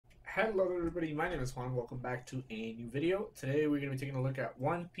Hello everybody, my name is Juan. Welcome back to a new video. Today we're going to be taking a look at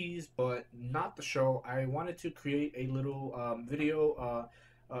One Piece, but not the show. I wanted to create a little video,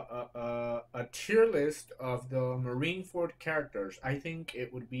 a tier list of the Marineford characters. I think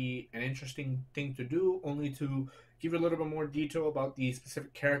it would be an interesting thing to do, only to give you a little bit more detail about the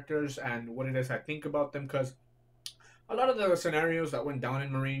specific characters and what it is I think about them, because a lot of the scenarios that went down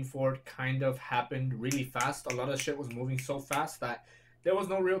in Marineford kind of happened really fast. A lot of shit was moving so fast that there was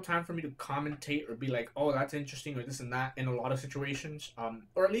no real time for me to commentate or be like, oh, that's interesting or this and that in a lot of situations,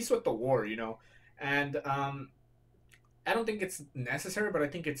 or at least with the war. And I don't think it's necessary, but I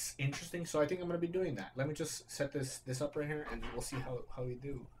think it's interesting, so I think I'm gonna be doing that. Let me just set this up right here, and we'll see how we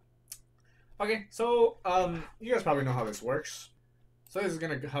do. Okay, so you guys probably know how this works. So this is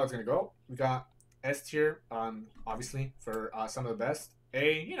how it's gonna go. We got S tier, obviously for some of the best.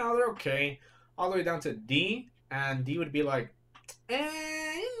 A, they're okay, all the way down to D, and D would be like,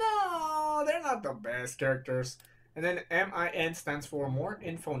 they're not the best characters. And then MIN stands for more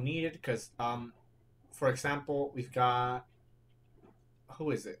info needed, because for example, we've got,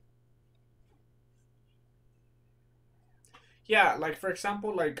 who is it? Yeah, like for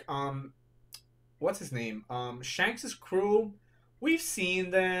example, like what's his name? Shanks's crew. We've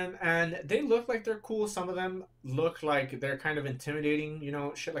seen them and they look like they're cool. Some of them look like they're kind of intimidating,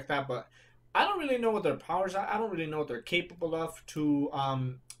 shit like that. But I don't really know what their powers are. I don't really know what they're capable of to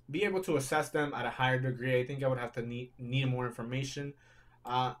be able to assess them at a higher degree. I think I would have to need more information.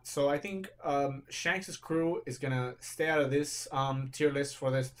 So I think Shanks's crew is gonna stay out of this tier list for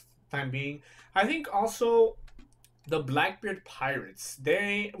this time being. I think also the Blackbeard pirates.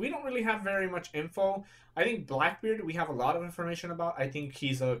 We don't really have very much info. I think Blackbeard we have a lot of information about. I think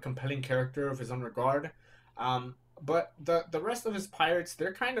he's a compelling character of his own regard. But the rest of his pirates,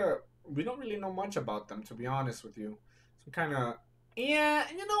 they're kind of, we don't really know much about them, to be honest with you. So kind of, yeah.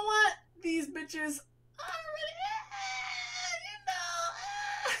 You know what? These bitches aren't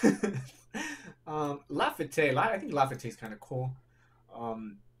really, Lafayette. I think Lafayette's kind of cool.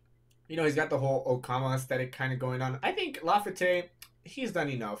 Um, he's got the whole Okama aesthetic kind of going on. I think Lafayette, he's done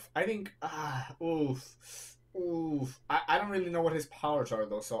enough. I think, oof. I don't really know what his powers are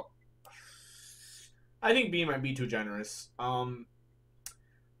though, so I think B might be too generous.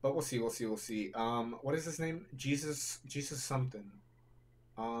 But we'll see. What is his name? Jesus something.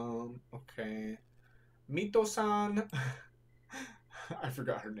 Okay. Mito-san. I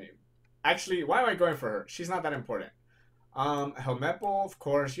forgot her name. Actually, why am I going for her? She's not that important. Helmepo, of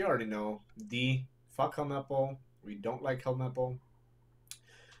course, you already know. D. Fuck Helmepo. We don't like Helmepo.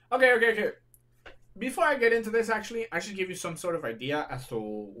 Okay. Before I get into this, actually, I should give you some sort of idea as to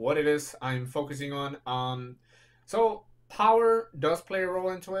what it is I'm focusing on. So power does play a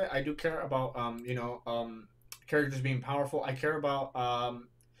role into it. I do care about characters being powerful. I care about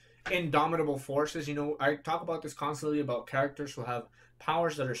indomitable forces. I talk about this constantly about characters who have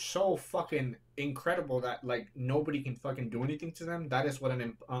powers that are so fucking incredible that like nobody can fucking do anything to them. That is what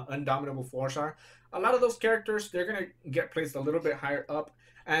an indomitable force are. A lot of those characters, they're gonna get placed a little bit higher up,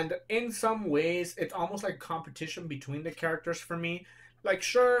 and in some ways it's almost like competition between the characters for me. Like,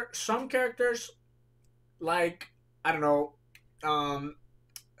 sure, some characters, like, I don't know,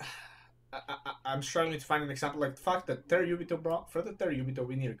 I'm struggling to find an example. Like, fuck the Teriyubito, bro. For the Teriyubito,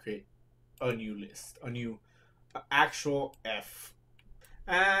 we need to create a new list, a new actual F.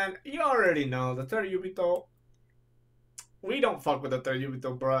 And you already know the Teriyubito. We don't fuck with the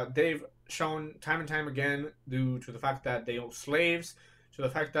Teriyubito, bro. They've shown time and time again, due to the fact that they own slaves, to the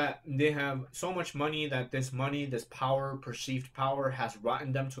fact that they have so much money that this money, this power, perceived power, has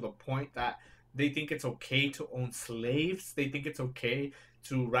rotten them to the point that they think it's okay to own slaves. They think it's okay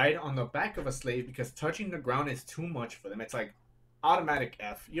to ride on the back of a slave because touching the ground is too much for them. It's like automatic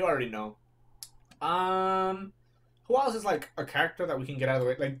F. You already know. Who else is like a character that we can get out of the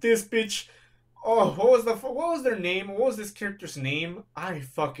way? Like this bitch. Oh, what was their name? What was this character's name? I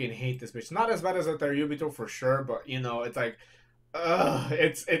fucking hate this bitch. Not as bad as a Teriyubito for sure, but it's like,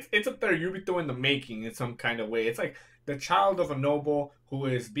 it's a Teriyubito in the making in some kind of way. It's like the child of a noble who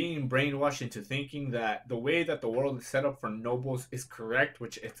is being brainwashed into thinking that the way that the world is set up for nobles is correct,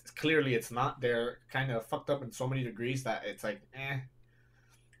 which it's not. They're kind of fucked up in so many degrees that it's like, eh.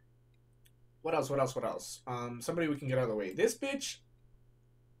 What else? Somebody we can get out of the way. This bitch.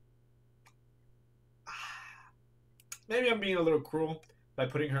 Maybe I'm being a little cruel by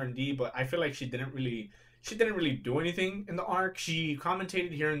putting her in D, but I feel like she didn't really do anything in the arc. She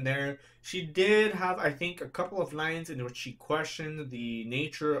commentated here and there. She did have, I think, a couple of lines in which she questioned the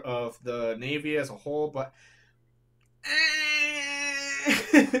nature of the Navy as a whole, but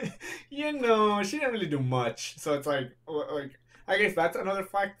she didn't really do much. So it's like I guess that's another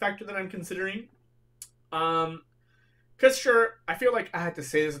factor that I'm considering. Cause sure, I feel like I had to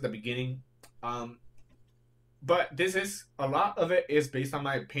say this at the beginning. Um, but this is a lot of it is based on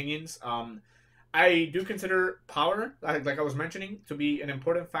my opinions. I do consider power, like I was mentioning, to be an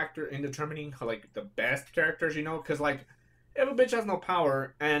important factor in determining like the best characters. Because like if a bitch has no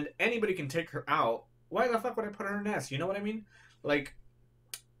power and anybody can take her out, why the fuck would I put her in S? You know what I mean? Like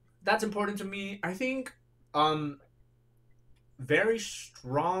that's important to me. I think um very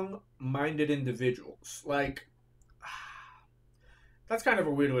strong-minded individuals like that's kind of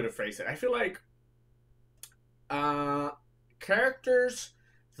a weird way to phrase it. I feel like uh characters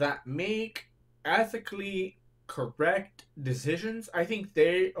that make ethically correct decisions, I think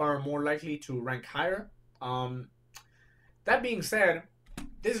they are more likely to rank higher. Um, that being said,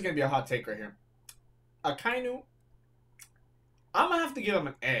 this is gonna be a hot take right here. Akainu, I'm gonna have to give him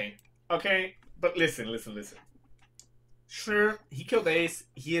an A. Okay, but listen. Sure, he killed Ace.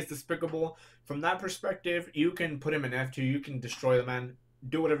 He is despicable. From that perspective, you can put him in F2. You can destroy the man.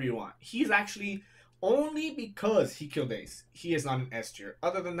 Do whatever you want. He's actually only because he killed Ace. He is not an S tier.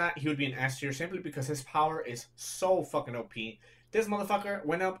 Other than that, he would be an S tier simply because his power is so fucking OP. This motherfucker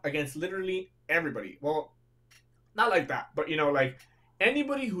went up against literally everybody. Well, not like that, but like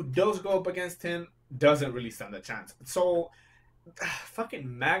anybody who does go up against him doesn't really stand a chance. So,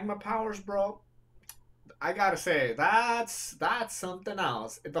 fucking magma powers, bro. I gotta say, that's something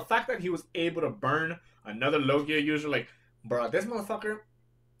else. The fact that he was able to burn another Logia user, like, bro, this motherfucker,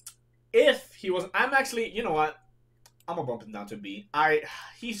 if he was, I'm actually, you know what? I'm gonna bump him down to B.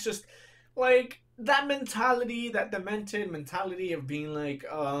 He's just, like, that mentality, that demented mentality of being like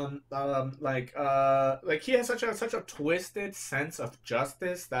he has such a twisted sense of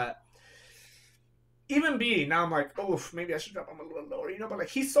justice that even B, now I'm like, oh, maybe I should drop him a little lower, but like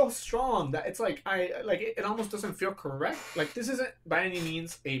he's so strong that it's like it almost doesn't feel correct. Like this isn't by any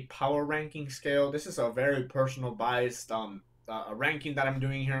means a power ranking scale. This is a very personal biased ranking that I'm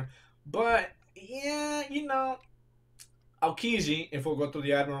doing here. But yeah, Aokiji, if we'll go through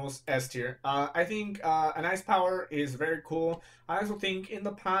the Admirals, S tier. I think an Ice Power is very cool. I also think in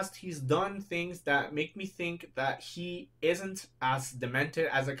the past he's done things that make me think that he isn't as demented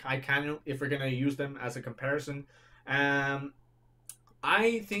as a Kaikanu, if we're going to use them as a comparison. I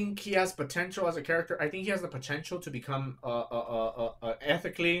think he has potential as a character. I think he has the potential to become a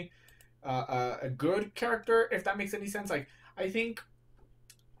ethically a good character, if that makes any sense. Like, I think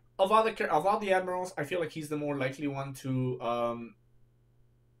of all the admirals, I feel like he's the more likely one to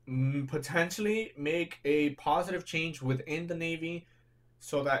potentially make a positive change within the Navy,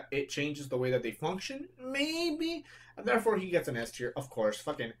 so that it changes the way that they function, maybe, and therefore he gets an S tier. Of course,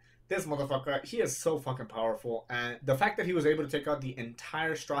 fucking this motherfucker, he is so fucking powerful, and the fact that he was able to take out the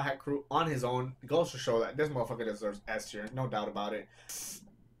entire Straw Hat crew on his own goes to show that this motherfucker deserves S tier, no doubt about it.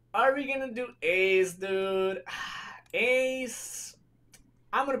 Are we gonna do Ace, dude? Ace.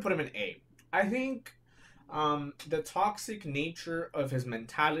 I'm gonna put him in A. I think the toxic nature of his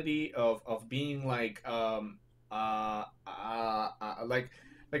mentality of being like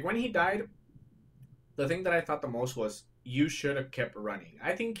like when he died, the thing that I thought the most was you should have kept running.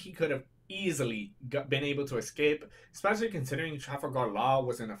 I think he could have easily been able to escape, especially considering Trafalgar Law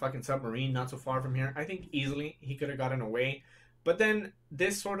was in a fucking submarine not so far from here. I think easily he could have gotten away. But then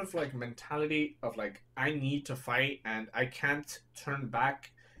this sort of like mentality of like I need to fight and I can't turn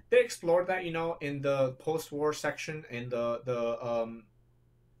back. They explored that, in the post-war section in the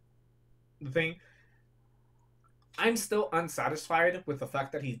thing. I'm still unsatisfied with the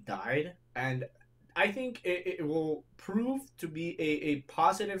fact that he died, and I think it will prove to be a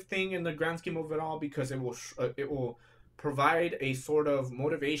positive thing in the grand scheme of it all, because it will provide a sort of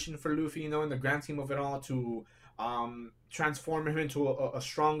motivation for Luffy, in the grand scheme of it all, to transform him into a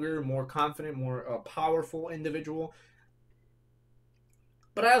stronger, more confident, more powerful individual.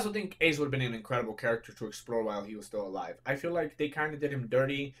 But I also think Ace would have been an incredible character to explore while he was still alive. I feel like they kind of did him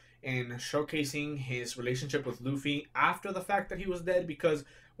dirty in showcasing his relationship with Luffy after the fact that he was dead, because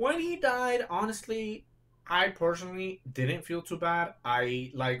when he died, honestly, I personally didn't feel too bad.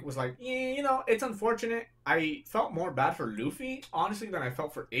 I was like, yeah, it's unfortunate. I felt more bad for Luffy, honestly, than I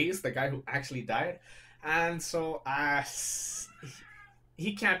felt for Ace, the guy who actually died. And so,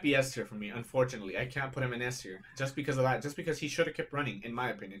 he can't be S tier for me, unfortunately. I can't put him in S tier just because of that. Just because he should have kept running, in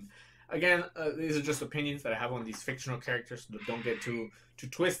my opinion. Again, these are just opinions that I have on these fictional characters. So don't get too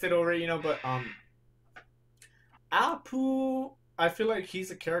twisted over it, But Apu, I feel like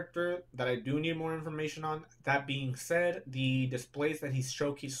he's a character that I do need more information on. That being said, the displays that he's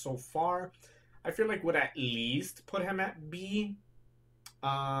showcased so far, I feel like would at least put him at B.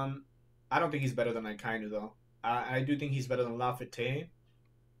 I don't think he's better than Akainu though. I do think he's better than Lafayette.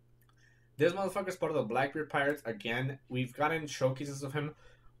 This motherfucker's part of the Blackbeard Pirates. Again, we've gotten showcases of him.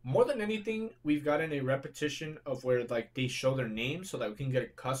 More than anything, we've gotten a repetition of where like they show their names so that we can get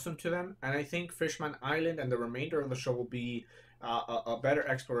accustomed to them. And I think Fishman Island and the remainder of the show will be a better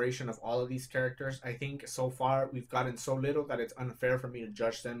exploration of all of these characters. I think so far we've gotten so little that it's unfair for me to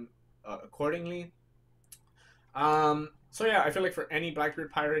judge them accordingly. So yeah, I feel like for any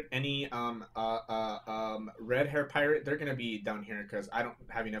Blackbeard pirate, any red hair pirate, they're gonna be down here because I don't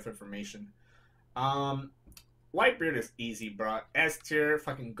have enough information. Um, Whitebeard is easy, bro. S tier,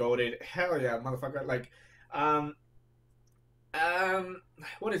 fucking goated. Hell yeah, motherfucker. Like, um, um,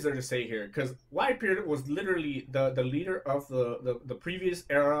 what is there to say here? Because Whitebeard was literally the leader of the previous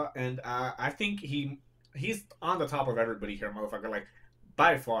era, and I think he's on the top of everybody here, motherfucker. Like,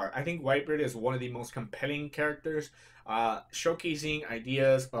 by far, I think Whitebeard is one of the most compelling characters, showcasing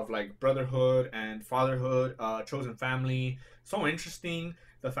ideas of like brotherhood and fatherhood, chosen family. So interesting.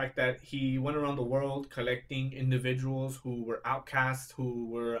 The fact that he went around the world collecting individuals who were outcasts, who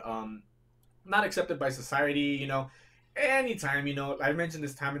were not accepted by society. Anytime, I've mentioned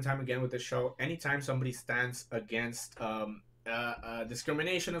this time and time again with this show. Anytime somebody stands against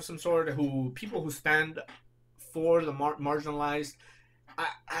discrimination of some sort, who people who stand for the marginalized,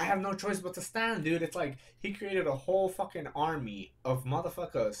 I have no choice but to stand, dude. It's like he created a whole fucking army of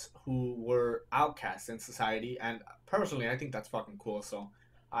motherfuckers who were outcasts in society, and personally, I think that's fucking cool. So,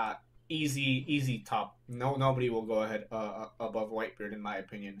 uh, easy top. No, nobody will go ahead above Whitebeard in my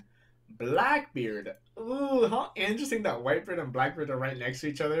opinion. Blackbeard. Ooh, how interesting that Whitebeard and Blackbeard are right next to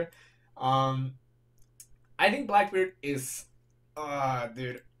each other. Um, I think Blackbeard is,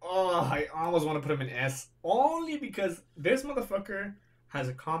 dude. Oh, I almost want to put him in S only because this motherfucker has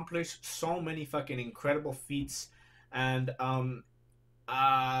accomplished so many fucking incredible feats, and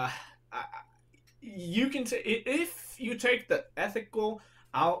I- you can say if you take the ethical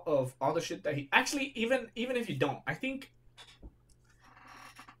out of all the shit that he actually even if you don't, I think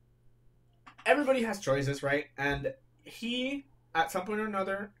everybody has choices, right? And he, at some point or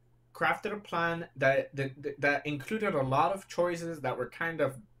another, crafted a plan that included a lot of choices that were kind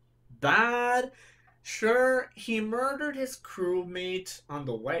of bad. Sure, he murdered his crewmate on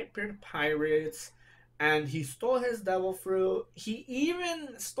the Whitebeard Pirates, and he stole his devil fruit. He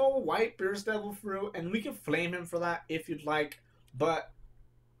even stole Whitebeard's devil fruit, and we can flame him for that if you'd like. But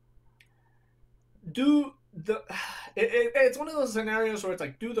do the it's one of those scenarios where it's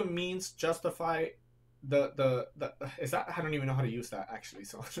like, do the means justify the is that, I don't even know how to use that actually,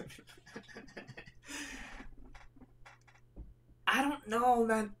 so I don't know,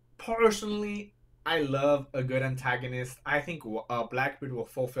 man. Personally, I love a good antagonist. I think Blackbeard will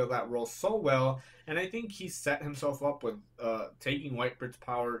fulfill that role so well, and I think he set himself up with taking Whitebeard's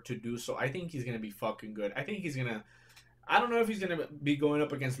power to do so. I think he's gonna be fucking good. I think he's gonna. I don't know if he's gonna be going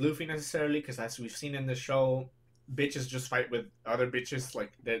up against Luffy necessarily, because as we've seen in the show, bitches just fight with other bitches.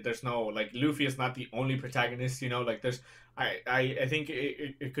 Like there's no, like, Luffy is not the only protagonist. Like there's. I think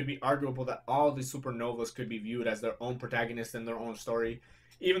it could be arguable that all the supernovas could be viewed as their own protagonist in their own story,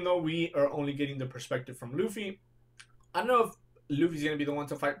 even though we are only getting the perspective from Luffy. I don't know if Luffy's gonna be the one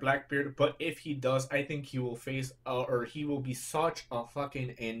to fight Blackbeard, but if he does, I think he will face or he will be such a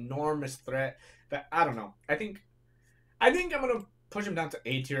fucking enormous threat that I don't know. I think I'm gonna push him down to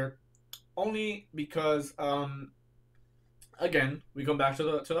A tier, only because again we come back to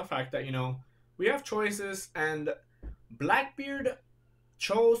the fact that we have choices, and Blackbeard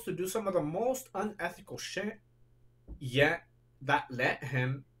chose to do some of the most unethical shit, yet that led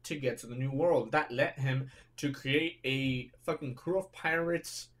him to get to the new world. That led him to create a fucking crew of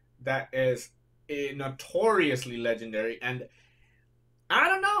pirates that is notoriously legendary. And I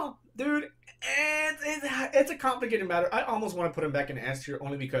don't know, dude. It's a complicated matter. I almost want to put him back in S tier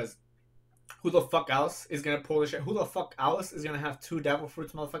only because who the fuck else is gonna pull this shit? Who the fuck else is gonna have two devil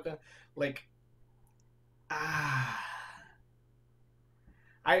fruits, motherfucker? Like, ah.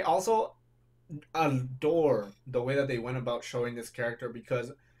 I also adore the way that they went about showing this character,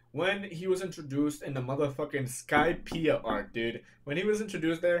 because when he was introduced in the motherfucking Skypiea arc, dude, when he was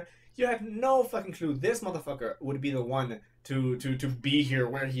introduced there, you had no fucking clue this motherfucker would be the one to be here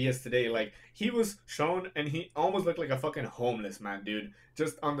where he is today. Like, he was shown and he almost looked like a fucking homeless man, dude,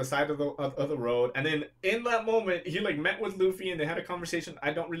 just on the side of the road. And then in that moment, he like met with Luffy and they had a conversation.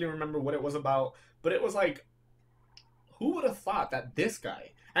 I don't really remember what it was about, but it was like, who would have thought that this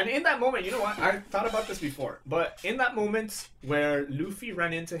guy? And in that moment, you know what? I thought about this before, but in that moment where Luffy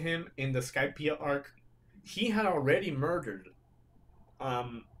ran into him in the Skypiea arc, he had already murdered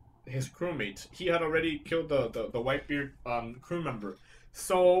his crewmate. He had already killed the Whitebeard crew member.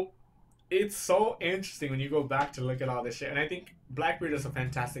 So it's so interesting when you go back to look at all this shit. And I think Blackbeard is a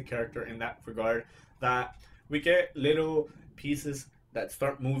fantastic character in that regard. That we get little pieces that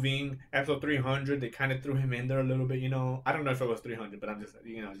start moving. Episode 300, they kind of threw him in there a little bit. You know, I don't know if it was 300, but I'm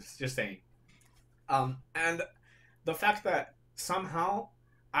just just saying. And the fact that somehow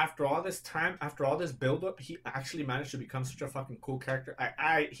after all this time, after all this build up, he actually managed to become such a fucking cool character.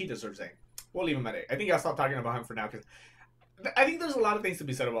 He deserves A. We'll leave him at A. I think I'll stop talking about him for now because I think there's a lot of things to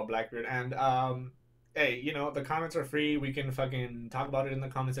be said about Blackbeard. And hey, you know, the comments are free. We can fucking talk about it in the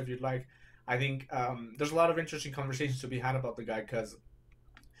comments if you'd like. I think there's a lot of interesting conversations to be had about the guy because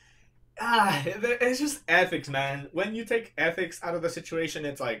it's just ethics, man. When you take ethics out of the situation,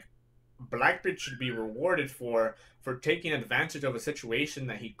 it's like Blackbeard should be rewarded for taking advantage of a situation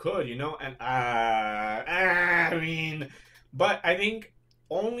that he could, you know. And I mean, but I think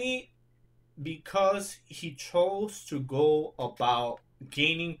only because he chose to go about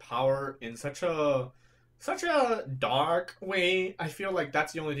gaining power in such a dark way, I feel like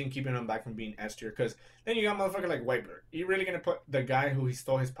that's the only thing keeping him back from being S tier. Because then you got motherfucker like Whitebeard. You really gonna put the guy who he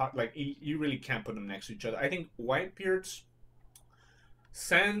stole his power? Like you really can't put them next to each other. I think Whitebeard's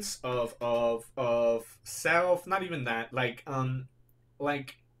sense of self, not even that, like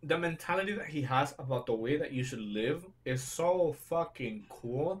the mentality that he has about the way that you should live is so fucking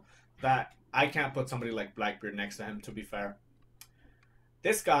cool that I can't put somebody like Blackbeard next to him, to be fair.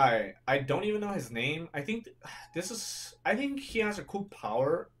 This guy, I don't even know his name. I think he has a cool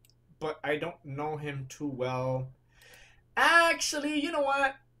power, but I don't know him too well. Actually, you know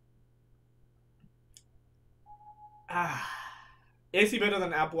what? Is he better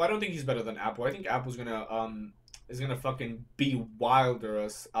than Apple? I don't think he's better than Apple. I think Apple's gonna fucking be wilder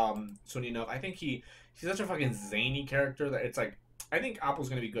us soon enough. I think he's such a fucking zany character that it's like I think Apple's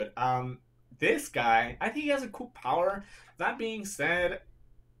gonna be good. This guy, I think he has a cool power. That being said,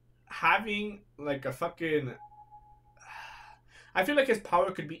 having like a fucking I feel like his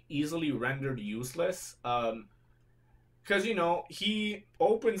power could be easily rendered useless. Because, you know, he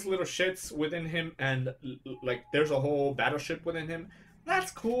opens little shits within him and, like, there's a whole battleship within him.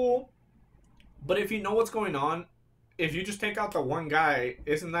 That's cool. But if you know what's going on, if you just take out the one guy,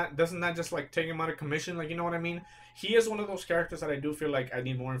 doesn't that just, like, take him out of commission? Like, you know what I mean? He is one of those characters that I do feel like I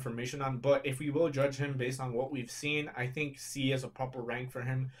need more information on. But if we will judge him based on what we've seen, I think C is a proper rank for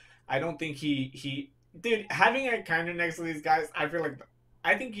him. I don't think he dude, having a kind next to these guys, I feel like,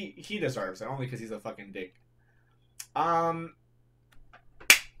 I think he deserves it, only because he's a fucking dick. What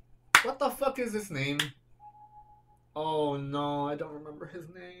the fuck is his name? Oh no, I don't remember his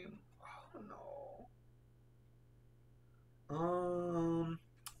name. Oh no.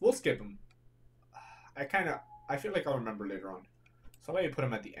 We'll skip him. I feel like I'll remember later on. So let me put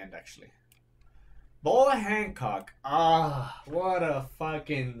him at the end, actually. Boa Hancock. What a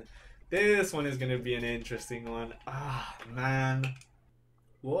fucking... This one is gonna be an interesting one. Man.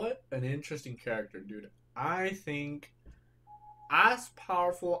 What an interesting character, dude. I think as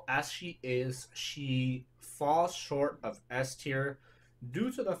powerful as she is, she falls short of S tier due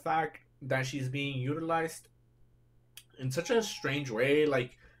to the fact that she's being utilized in such a strange way.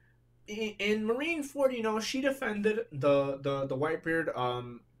 Like in Marineford, you know, she defended the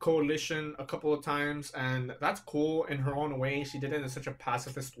Whitebeard coalition a couple of times, and that's cool in her own way. She did it in such a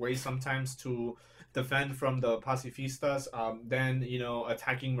pacifist way sometimes to defend from the pacifistas. Then, you know,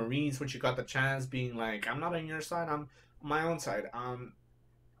 attacking Marines when she got the chance, being like, I'm not on your side, I'm on my own side.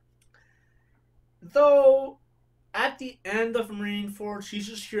 Though at the end of Marineford, she's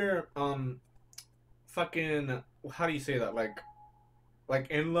just here fucking, how do you say that, like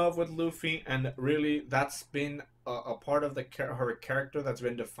in love with Luffy, and really that's been a part of her character that's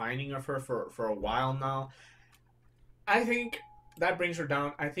been defining of her for a while now. I think that brings her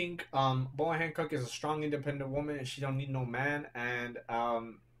down. I think Boa Hancock is a strong, independent woman, and she don't need no man. And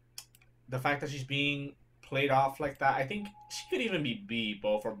the fact that she's being played off like that, I think she could even be B,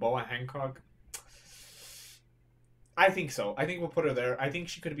 for Boa Hancock. I think so. I think we'll put her there. I think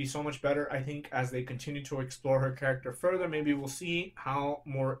she could be so much better. I think as they continue to explore her character further, maybe we'll see how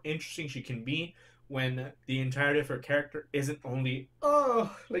more interesting she can be when the entirety of her character isn't only,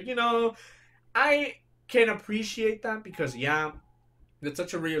 like, you know, I can appreciate that because, yeah, it's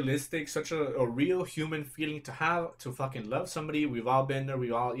such a realistic, such a real human feeling to have, to fucking love somebody. We've all been there.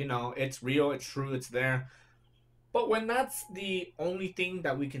 We all, you know, it's real, it's true, it's there. But when that's the only thing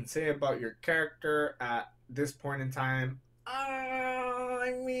that we can say about your character at this point in time,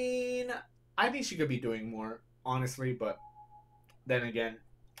 I mean, I think she could be doing more, honestly. But then again,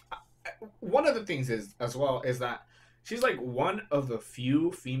 one of the things is, as well, is that she's like one of the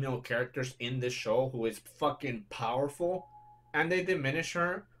few female characters in this show who is fucking powerful, and they diminish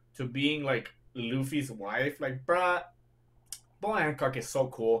her to being like Luffy's wife. Like, bruh, Boa Hancock is so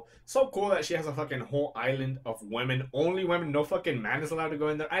cool. So cool that she has a fucking whole island of women. Only women. No fucking man is allowed to go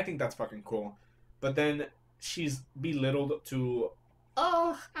in there. I think that's fucking cool. But then she's belittled to,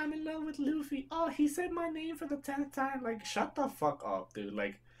 oh, I'm in love with Luffy. Oh, he said my name for the 10th time. Like, shut the fuck up, dude.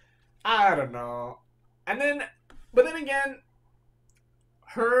 Like, I don't know. And then, but then again,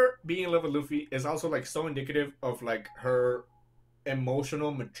 her being in love with Luffy is also like so indicative of like her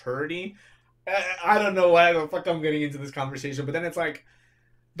emotional maturity. I don't know why the fuck I'm getting into this conversation, but then it's like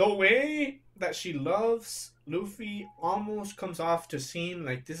the way that she loves Luffy almost comes off to seem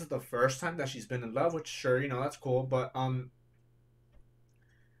like this is the first time that she's been in love, which sure, you know, that's cool, but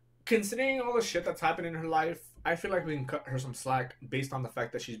considering all the shit that's happened in her life, I feel like we can cut her some slack based on the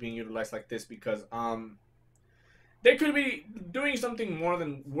fact that she's being utilized like this because they could be doing something more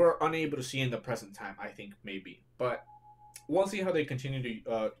than we're unable to see in the present time, I think, maybe. But we'll see how they continue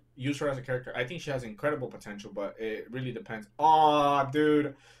to use her as a character. I think she has incredible potential, but it really depends. Oh,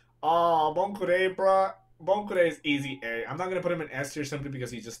 dude. Oh, Bonkure, bruh. Bonkure is easy A. I'm not going to put him in S tier simply because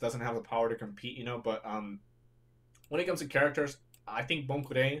he just doesn't have the power to compete, you know? But when it comes to characters, I think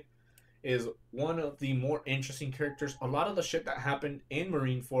Bonkure is one of the more interesting characters. A lot of the shit that happened in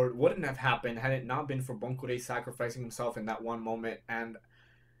Marineford wouldn't have happened had it not been for Bonkure sacrificing himself in that one moment. And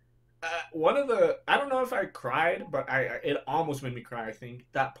one of the, I don't know if I cried, but it almost made me cry. I think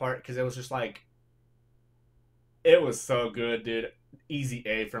that part because it was just like, it was so good, dude. Easy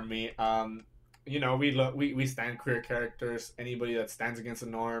A for me. You know, we stand queer characters. Anybody that stands against the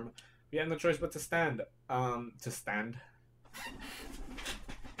norm, we have no choice but to stand. To stand.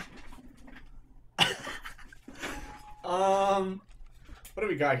 What do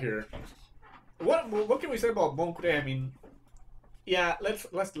we got here? What can we say about Bonkure? I mean, yeah,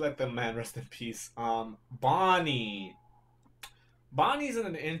 let's let the man rest in peace. Bonnie. Bonnie's in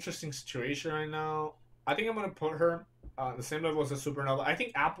an interesting situation right now. I think I'm gonna put her the same level as a Supernova. I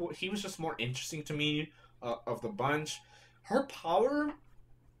think Apple. He was just more interesting to me of the bunch. Her power.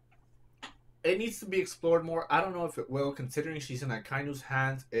 It needs to be explored more. I don't know if it will, considering she's in Akainu's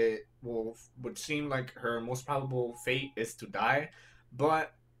hands. It would seem like her most probable fate is to die,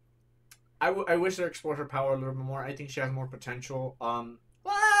 but I wish they explored her power a little bit more. I think she has more potential. Well,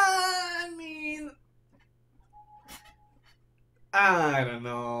 I mean, I don't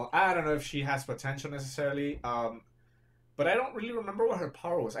know. I don't know if she has potential necessarily. But I don't really remember what her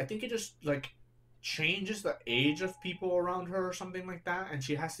power was. I think it just like changes the age of people around her or something like that, and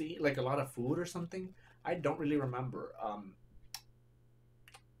she has to eat like a lot of food or something. I don't really remember.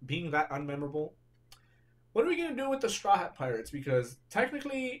 Being that unmemorable. What are we gonna do with the Straw Hat Pirates? Because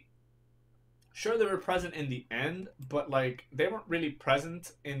technically, sure they were present in the end, but like they weren't really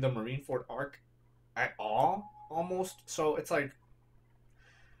present in the Marineford arc at all, almost. So it's like,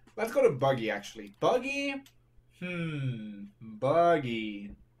 let's go to Buggy actually. Buggy, Buggy.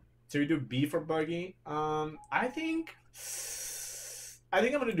 So we do B for Buggy. I think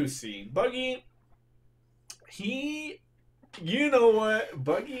I'm gonna do C. Buggy, you know what,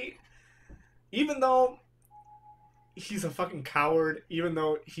 Buggy, even though he's a fucking coward, even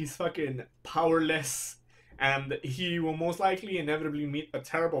though he's fucking powerless, and he will most likely inevitably meet a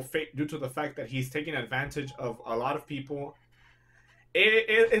terrible fate due to the fact that he's taking advantage of a lot of people.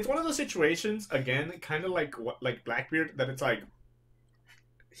 It's one of those situations, again, kind of like Blackbeard, that it's like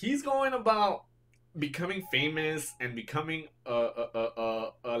he's going about becoming famous and becoming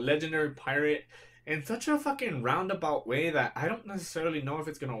a legendary pirate in such a fucking roundabout way that I don't necessarily know if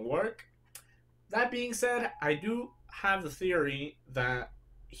it's gonna work. That being said, I do have the theory that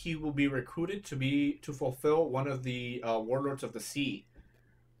he will be recruited to fulfill one of the warlords of the sea,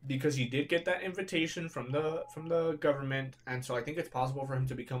 because he did get that invitation from the government, and so I think it's possible for him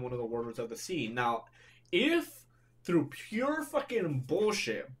to become one of the warlords of the sea. Now, if through pure fucking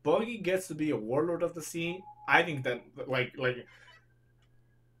bullshit Buggy gets to be a warlord of the sea, I think that like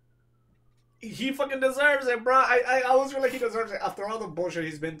he fucking deserves it, bro. I always feel like he deserves it after all the bullshit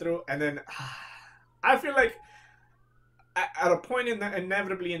he's been through, and then I feel like at a point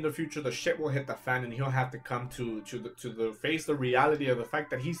inevitably in the future, the shit will hit the fan, and he'll have to come to face the reality of the fact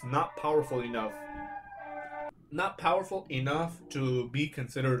that he's not powerful enough, to be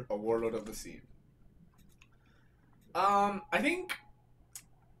considered a warlord of the sea. I think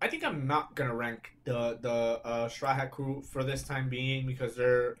I'm not gonna rank the Straw Hat crew for this time being, because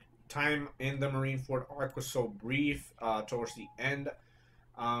their time in the Marineford arc was so brief towards the end.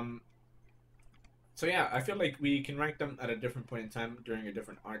 So yeah, I feel like we can rank them at a different point in time during a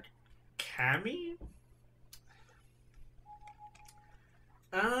different arc. Cammy?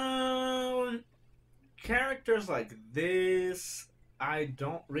 Characters like this, I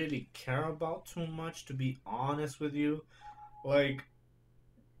don't really care about too much, to be honest with you. Like,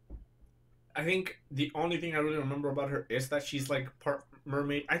 I think the only thing I really remember about her is that she's like part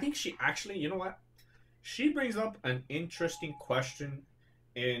mermaid. I think she actually, you know what? She brings up an interesting question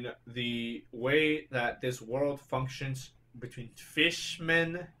in the way that this world functions between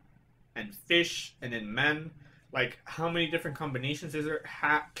fishmen and fish and then men. Like, how many different combinations is there?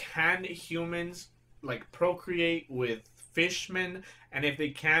 Can humans like procreate with fishmen? And if they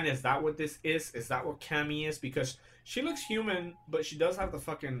can, is that what this is? Is that what Cammy is? Because she looks human, but she does have the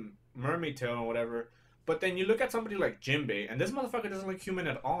fucking mermaid tail or whatever. But then you look at somebody like Jinbei, and this motherfucker doesn't look human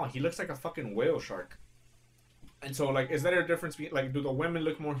at all. He looks like a fucking whale shark. And so, like, is there a difference? Like, do the women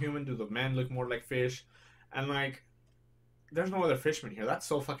look more human? Do the men look more like fish? And like, there's no other fishmen here. That's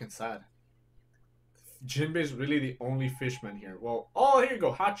so fucking sad. Jinbei is really the only fishman here. Well, oh, here you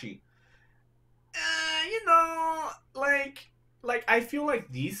go, Hachi. You know, like I feel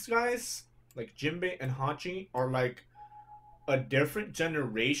like these guys, like Jinbei and Hachi, are like a different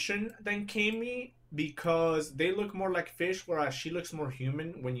generation than Kami because they look more like fish, whereas she looks more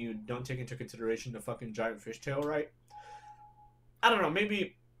human when you don't take into consideration the fucking giant fish tail, right? I don't know.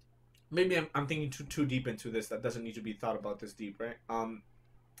 Maybe I'm thinking too deep into this. That doesn't need to be thought about this deep, right?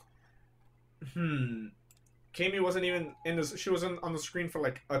 Hmm. Kami wasn't even in this. She was on the screen for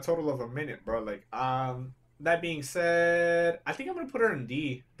like a total of a minute, bro. Like, that being said, I think I'm gonna put her in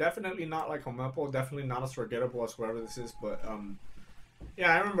D. Definitely not like Homepo. Definitely not as forgettable as whoever this is. But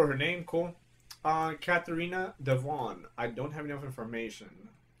yeah, I remember her name. Cool. Katharina Devon. I don't have enough information.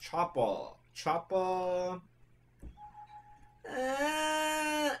 Choppa.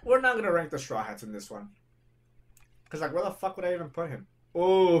 We're not gonna rank the Straw Hats in this one. Cause like, where the fuck would I even put him?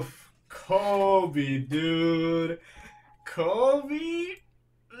 Oof, Kobe, dude. Kobe.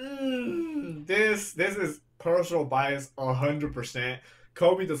 This is personal bias 100%.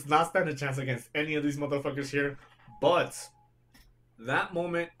 Kobe does not stand a chance against any of these motherfuckers here. But that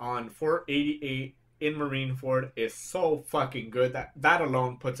moment on 488 in Marineford is so fucking good that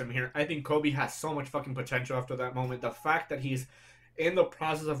alone puts him here. I think Kobe has so much fucking potential after that moment. The fact that he's in the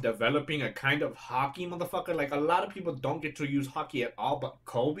process of developing a kind of hockey motherfucker. Like, a lot of people don't get to use hockey at all, but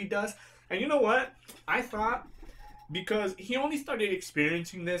Kobe does. And you know what? I thought, because he only started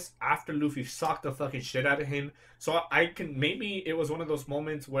experiencing this after Luffy socked the fucking shit out of him. So I can, maybe it was one of those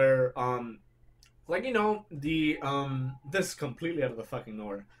moments where, like, you know, this is completely out of the fucking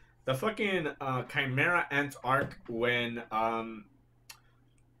nowhere. The fucking, Chimera Ant arc when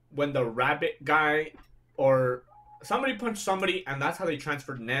the rabbit guy, or somebody punched somebody and that's how they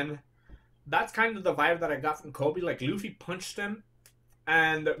transferred Nen. That's kind of the vibe that I got from Kobe. Like, Luffy punched him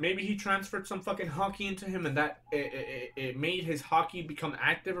and maybe he transferred some fucking hockey into him, and that it made his hockey become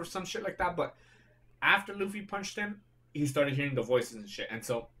active or some shit like that. But after Luffy punched him, he started hearing the voices and shit. And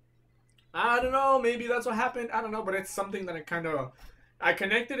so, I don't know, maybe that's what happened. I don't know, but it's something that I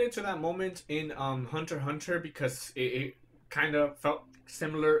connected it to that moment in Hunter x Hunter because it kind of felt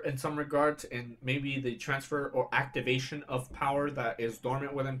similar in some regards, and maybe the transfer or activation of power that is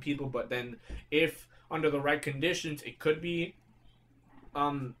dormant within people, but then if under the right conditions it could be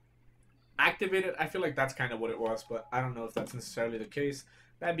activated. I feel like that's kind of what it was, but I don't know if that's necessarily the case.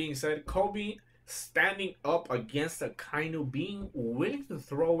 That being said, Kobe standing up against Akainu, being willing to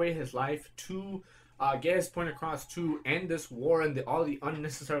throw away his life to get his point across, to end this war and all the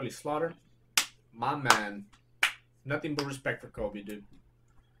unnecessarily slaughter. My man, nothing but respect for Kobe, dude.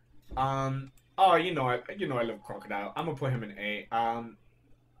 Oh, you know I love Crocodile. I'm gonna put him in A.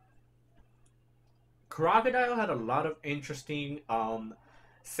 Crocodile had a lot of interesting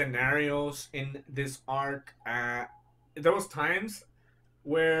scenarios in this arc. There was times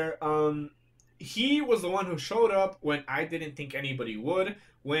where he was the one who showed up when I didn't think anybody would.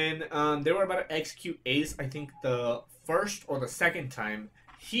 When they were about to execute Ace, I think the first or the second time,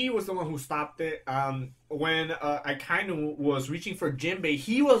 he was the one who stopped it. When Akainu was reaching for Jinbei,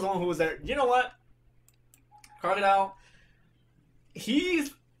 he was the one who was there. You know what? Crocodile,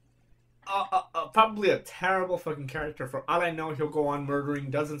 he's probably a terrible fucking character. For all I know, he'll go on murdering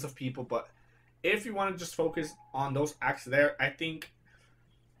dozens of people. But if you want to just focus on those acts there, I think,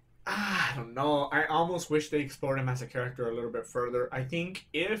 I don't know. I almost wish they explored him as a character a little bit further. I think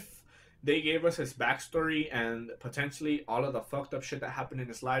if they gave us his backstory and potentially all of the fucked up shit that happened in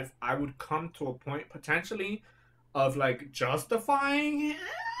his life, I would come to a point potentially of like justifying,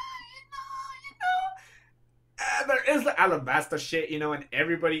 there is the Alabasta shit, you know, and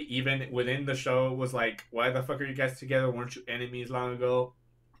everybody, even within the show, was like, why the fuck are you guys together? Weren't you enemies long ago?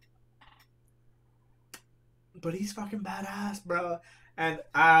 But he's fucking badass, bro. And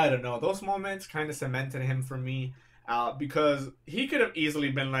I don't know, those moments kind of cemented him for me. Because he could have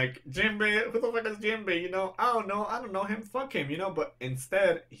easily been like, Jinbei, who the fuck is Jinbei? You know, I don't know him, fuck him, you know. But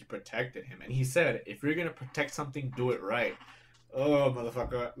instead, he protected him, and he said, if you're gonna protect something, do it right. Oh,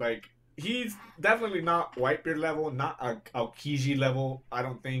 motherfucker, like. He's definitely not Whitebeard level, not Aokiji level, I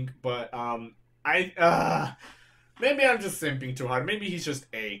don't think. But I maybe I'm just simping too hard. Maybe he's just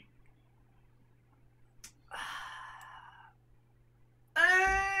A.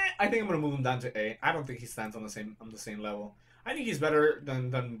 I think I'm gonna move him down to A. I don't think he stands on the same level. I think he's better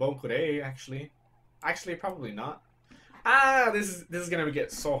than Bonkure actually. Actually, probably not. This is gonna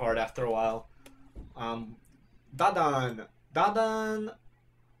get so hard after a while. Um, Dadan.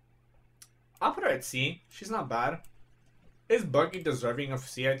 I'll put her at C. She's not bad. Is Buggy deserving of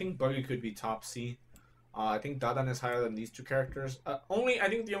C? I think Buggy could be top C. I think Dadan is higher than these two characters. I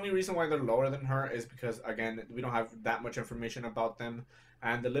think the only reason why they're lower than her is because, again, we don't have that much information about them.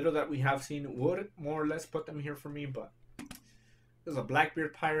 And the little that we have seen would more or less put them here for me. But there's a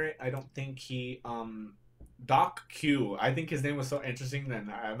Blackbeard pirate. I don't think he... Doc Q. I think his name was so interesting that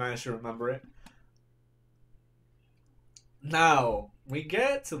I managed to remember it. Now, we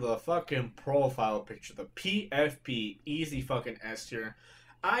get to the fucking profile picture. The PFP. Easy fucking S tier.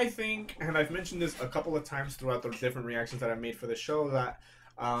 I think, and I've mentioned this a couple of times throughout the different reactions that I've made for the show, that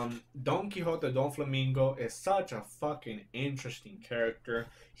Don Quixote Don Flamingo is such a fucking interesting character.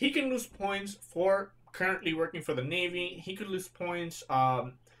 He can lose points for currently working for the Navy. He could lose points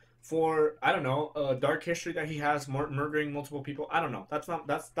for, I don't know, a dark history that he has, murdering multiple people. I don't know. That's not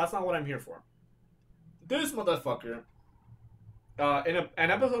what I'm here for. This motherfucker, in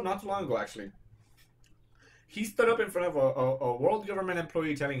an episode not too long ago, actually, he stood up in front of a world government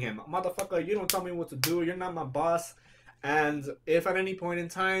employee telling him, motherfucker, you don't tell me what to do, you're not my boss, and if at any point in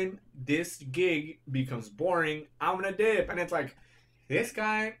time this gig becomes boring, I'm gonna dip. And it's like, this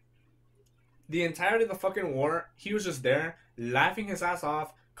guy, the entirety of the fucking war, he was just there, laughing his ass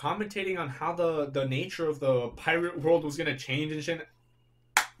off, commentating on how the nature of the pirate world was gonna change and shit.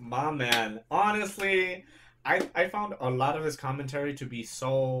 My man, honestly, I found a lot of his commentary to be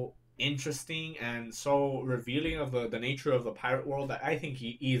so interesting and so revealing of the nature of the pirate world that I think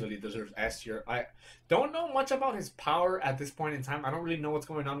he easily deserves S tier. I don't know much about his power at this point in time. I don't really know what's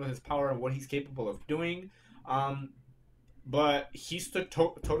going on with his power and what he's capable of doing. But he stood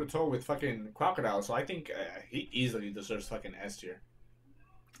toe to toe with fucking Crocodile, so I think he easily deserves fucking S tier.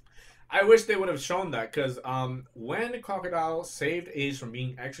 I wish they would have shown that, because when Crocodile saved Ace from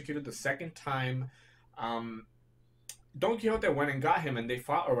being executed the second time, Don Quixote went and got him and they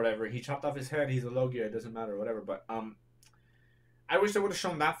fought or whatever. He chopped off his head. He's a Logia. It doesn't matter, whatever. But I wish they would have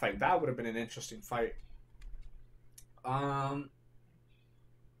shown that fight. That would have been an interesting fight. Yeah,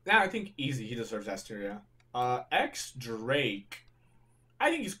 I think easy. He deserves S tier, yeah. X Drake. I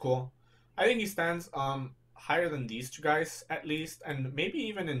think he's cool. I think he stands higher than these two guys at least, and maybe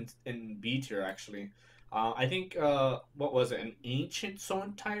even in B tier actually. I think, what was it, an ancient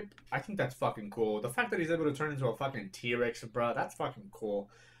zone type? I think that's fucking cool. The fact that he's able to turn into a fucking T-Rex, bro, that's fucking cool.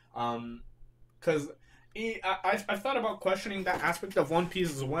 Because I've thought about questioning that aspect of One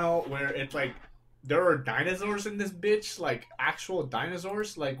Piece as well, where it's like, there are dinosaurs in this bitch, like, actual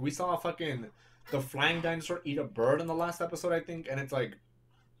dinosaurs. Like, we saw fucking the flying dinosaur eat a bird in the last episode, I think, and it's like,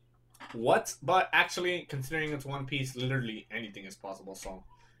 what? But actually, considering it's One Piece, literally anything is possible, so...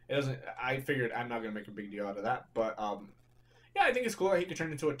 It doesn't. I figured I'm not gonna make a big deal out of that, but yeah, I think it's cool that he could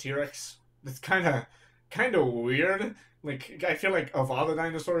turn into a T-Rex. It's kind of weird. Like, I feel like of all the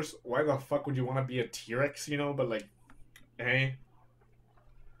dinosaurs, why the fuck would you want to be a T-Rex? You know, but like, hey,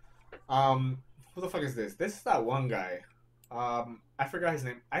 who the fuck is this? This is that one guy. I forgot his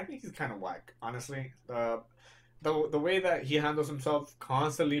name. I think he's kind of whack, honestly. The way that he handles himself,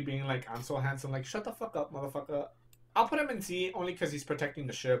 constantly being like, "I'm so handsome," like, shut the fuck up, motherfucker. I'll put him in C only because he's protecting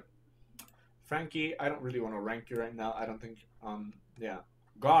the ship. Frankie, I don't really want to rank you right now. I don't think. Yeah.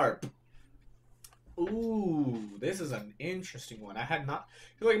 Garp. Ooh, this is an interesting one. I had not.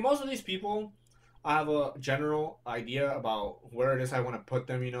 Like, most of these people, I have a general idea about where it is I want to put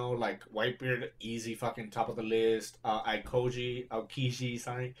them. You know, like Whitebeard, easy fucking top of the list. Aokiji,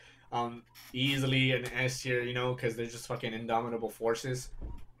 sorry. Easily an S tier. You know, because they're just fucking indomitable forces.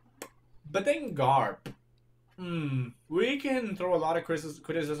 But then Garp. We can throw a lot of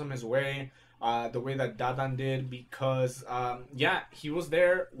criticism his way, the way that Dadan did, because, yeah, he was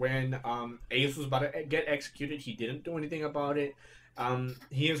there when Ace was about to get executed. He didn't do anything about it.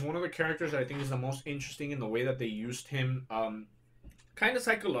 He is one of the characters that I think is the most interesting in the way that they used him, kind of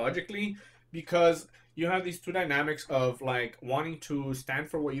psychologically, because you have these two dynamics of, like, wanting to stand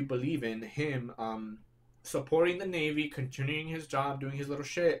for what you believe in, him, supporting the Navy, continuing his job, doing his little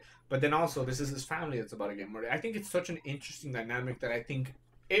shit. But then also, this is his family that's about to get murdered. I think it's such an interesting dynamic that I think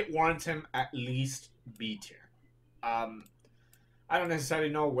it warrants him at least B tier. Um, I don't necessarily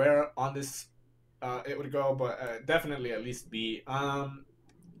know where on this it would go, but definitely at least B.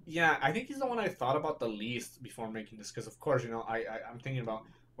 Yeah, I think he's the one I thought about the least before making this, because of course, I'm thinking about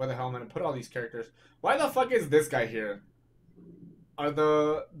where the hell am I gonna put all these characters. Why the fuck is this guy here? Are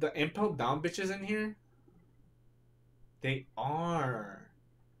the impel down bitches in here? They are.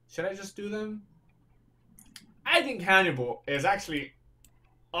 Should I just do them? I think Hannibal is actually,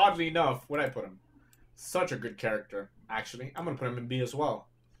 oddly enough, where'd I put him? Such a good character, actually. I'm gonna put him in B as well.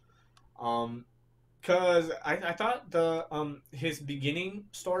 Um, Cause I thought the his beginning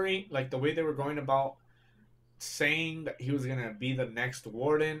story, like the way they were going about saying that he was gonna be the next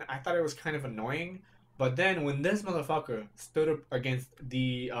warden, I thought it was kind of annoying. But then when this motherfucker stood up against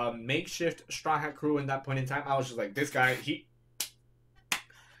the makeshift Straw Hat crew in that point in time, I was just like, this guy,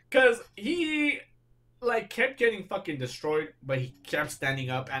 cause he like kept getting fucking destroyed, but he kept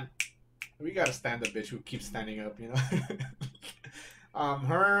standing up, and we gotta stand a bitch who keeps standing up, you know.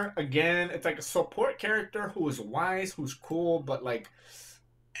 Her again, it's like a support character who is wise, who's cool, but like,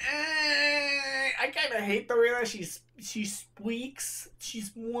 I kind of hate the way that she squeaks.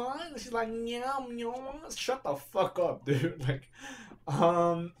 She's what? She's like meow meow. Shut the fuck up, dude. Like,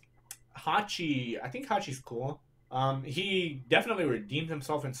 Hachi. I think Hachi's cool. He definitely redeemed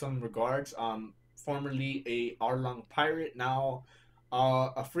himself in some regards. Formerly a Arlong pirate, now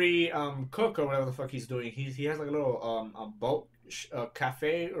a free cook or whatever the fuck he's doing. He has like a little a boat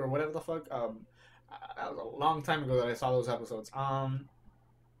cafe or whatever the fuck. A long time ago that I saw those episodes. I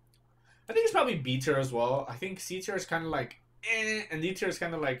think it's probably B tier as well. I think C tier is kind of like, and D tier is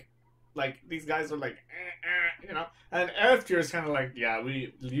kind of like these guys are like, you know. And F tier is kind of like, yeah,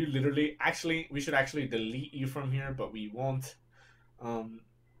 you literally, actually, we should actually delete you from here, but we won't.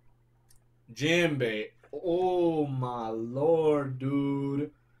 Jinbei, oh my lord,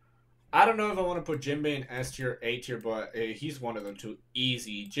 dude. I don't know if I want to put Jinbei in S tier, A tier, but he's one of the two.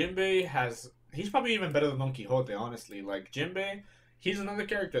 Easy. He's probably even better than Don Quixote, honestly. Like, Jinbei, he's another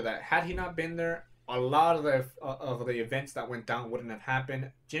character that, had he not been there, a lot of the events that went down wouldn't have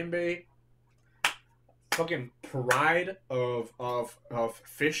happened. Jinbei, fucking pride of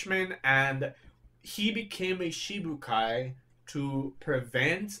fishmen, and he became a Shibukai to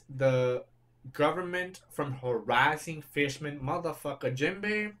prevent the government from harassing fishmen. Motherfucker,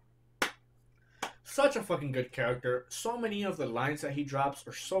 Jinbei, such a fucking good character. So many of the lines that he drops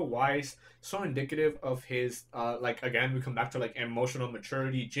are so wise, so indicative of his like, again, we come back to like emotional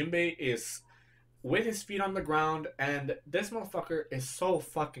maturity. Jinbei is with his feet on the ground, and this motherfucker is so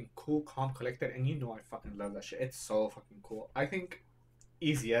fucking cool, calm, collected, and you know I fucking love that shit. It's so fucking cool. I think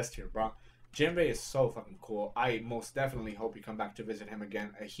easy S tier, bro. Jinbei is so fucking cool. I most definitely hope you come back to visit him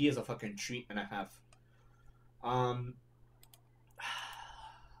again. He is a fucking treat and a half.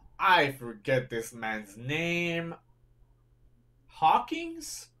 I forget this man's name.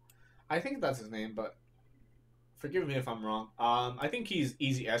 Hawkins? I think that's his name, but forgive me if I'm wrong. I think he's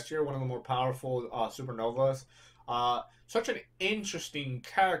easy S tier, one of the more powerful supernovas. Such an interesting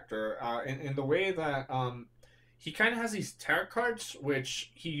character in the way that he kind of has these tarot cards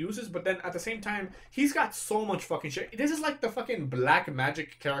which he uses, but then at the same time he's got so much fucking shit. This is like the fucking black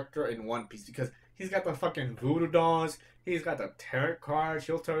magic character in One Piece, because he's got the fucking voodoo dolls, he's got the tarot cards,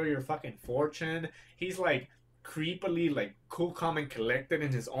 he'll tell you your fucking fortune. He's like creepily like cool, calm, and collected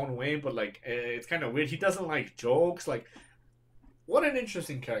in his own way, but like it's kind of weird. He doesn't like jokes. Like, what an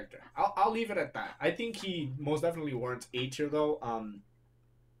interesting character. I'll leave it at that. I think he most definitely warrants A tier though.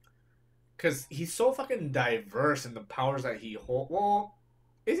 Because he's so fucking diverse in the powers that he holds. Well,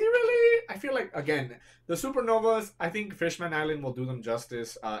 is he really? I feel like, again, the supernovas, I think Fishman Island will do them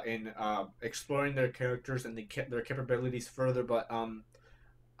justice in exploring their characters and their capabilities further. But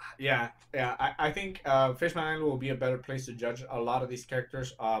yeah, I think Fishman Island will be a better place to judge a lot of these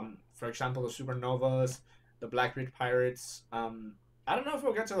characters. For example, the supernovas, the Blackbeard pirates. I don't know if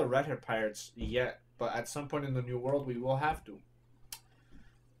we'll get to the Redhead pirates yet, but at some point in the New World, we will have to.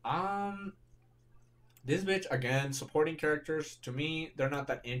 This bitch, again, supporting characters, to me, they're not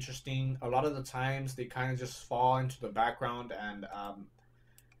that interesting. A lot of the times they kind of just fall into the background, and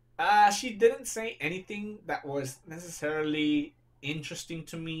she didn't say anything that was necessarily interesting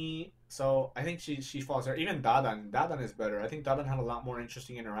to me, so I think she falls there. Even Dadan is better. I think Dadan had a lot more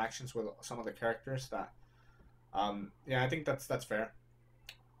interesting interactions with some of the characters that yeah, I think that's fair.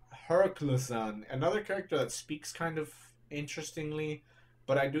 Herculeson, another character that speaks kind of interestingly,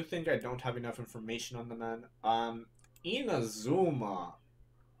 but I do think I don't have enough information on the man. Inazuma.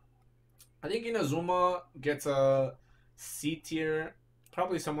 I think Inazuma gets a C tier,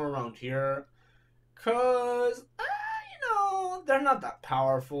 probably somewhere around here, cause they're not that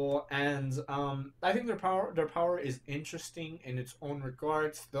powerful, and I think their power is interesting in its own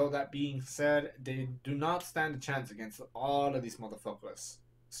regards. Though that being said, they do not stand a chance against all of these motherfuckers.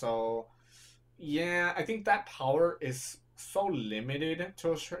 So yeah, I think that power is so limited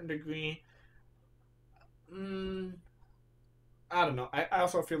to a certain degree. Mm, I don't know. I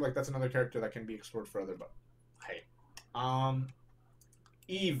also feel like that's another character that can be explored further, but hey. Um,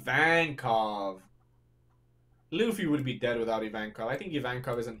 Ivankov. Luffy would be dead without Ivankov. I think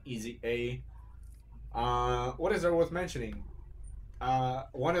Ivankov is an easy A. What is there worth mentioning?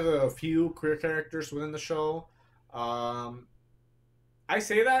 One of the few queer characters within the show. Um, I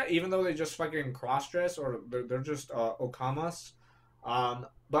say that even though they just fucking cross dress or they're just okamas.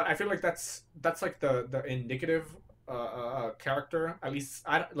 But I feel like that's like the indicative character. At least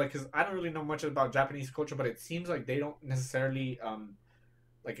I don't, like, because I don't really know much about Japanese culture, but it seems like they don't necessarily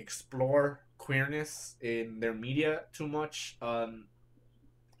like explore queerness in their media too much.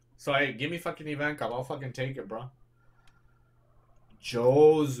 So hey, give me fucking Ivankov. I'll fucking take it, bro.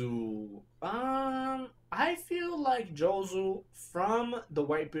 Jozu. I feel like Jozu from the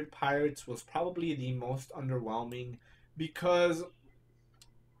Whitebeard Pirates was probably the most underwhelming because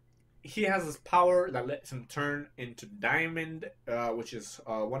he has this power that lets him turn into diamond, which is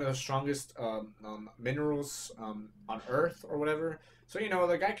one of the strongest minerals on Earth or whatever. So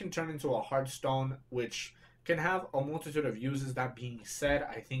the guy can turn into a hard stone, which can have a multitude of uses. That being said,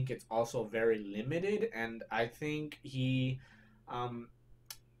 I think it's also very limited, and I think um,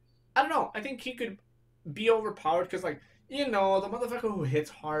 I don't know. I think he could be overpowered because, like, the motherfucker who hits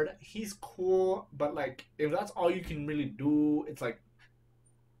hard, he's cool, but like, if that's all you can really do, it's like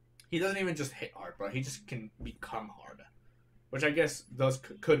he doesn't even just hit hard, bro. He just can become hard, which I guess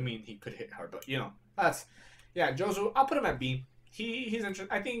could mean he could hit hard. But that's yeah. Jozu, I'll put him at B. He's interesting.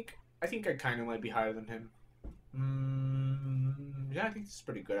 I think I kind of might be higher than him. Yeah, I think this is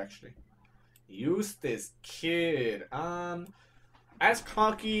pretty good actually. Use this kid. As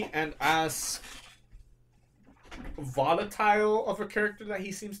cocky and as volatile of a character that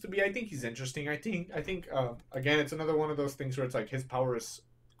he seems to be, I think he's interesting. I think again, it's another one of those things where it's like his power is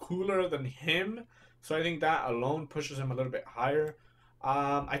cooler than him, so I think that alone pushes him a little bit higher.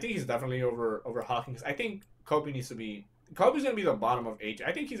 I think he's definitely over Hawkins. I think Kobe's gonna be the bottom of H.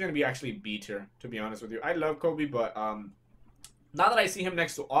 I think he's gonna be actually B tier, to be honest with you. I love Kobe, but now that I see him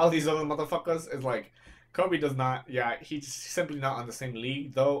next to all these other motherfuckers, it's like Kobe does not. Yeah, he's simply not on the same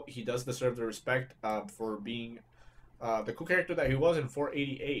league. Though he does deserve the respect for being the cool character that he was in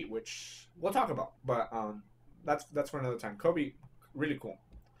 488, which we'll talk about. But that's for another time. Kobe, really cool.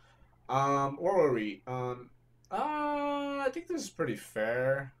 Where were we? I think this is pretty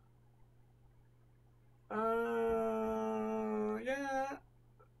fair. Yeah.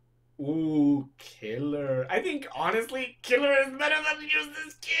 Ooh, Killer. I think honestly, Killer is better than Use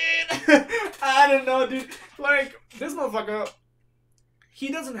This Kid. I don't know, dude. Like this motherfucker,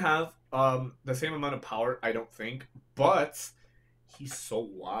 he doesn't have the same amount of power, I don't think, but he's so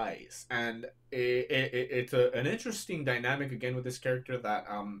wise, and it's an interesting dynamic again with this character that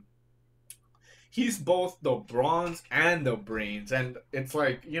he's both the bronze and the brains, and it's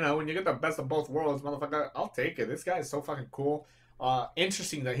like when you get the best of both worlds, motherfucker, I'll take it. This guy is so fucking cool.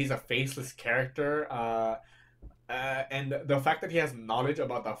 Interesting that he's a faceless character. And the fact that he has knowledge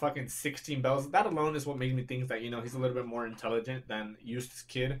about the fucking 16 bells, that alone is what makes me think that he's a little bit more intelligent than Eustace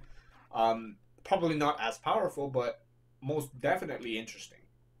Kid. Probably not as powerful, but most definitely interesting.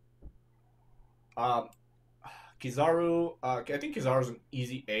 Um, Kizaru, I think Kizaru's an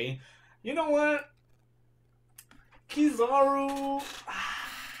easy A. You know what? Kizaru,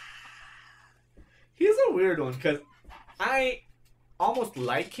 he's a weird one because I almost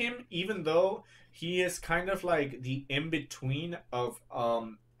like him, even though he is kind of like the in between of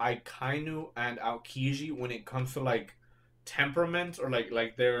Aikainu and Aokiji when it comes to like temperament or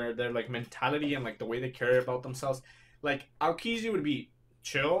like their like mentality and like the way they care about themselves. Like Aokiji would be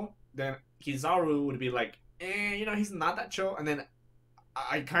chill, then Kizaru would be like, he's not that chill, and then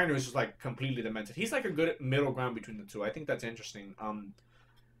Aikainu is just like completely demented. He's like a good middle ground between the two. I think that's interesting.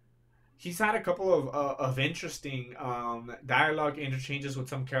 He's had a couple of interesting dialogue interchanges with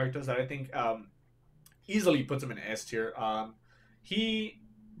some characters that I think easily puts him in S tier. He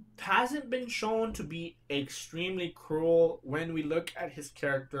hasn't been shown to be extremely cruel when we look at his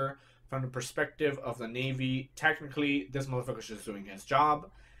character from the perspective of the Navy. Technically, this motherfucker's just doing his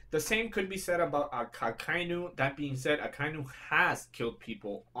job. The same could be said about Akainu. That being said, Akainu has killed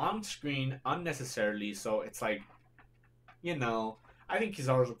people on screen unnecessarily, so it's like, I think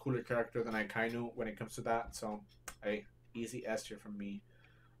Kizaru's a cooler character than Akainu when it comes to that. So, hey, easy S tier from me.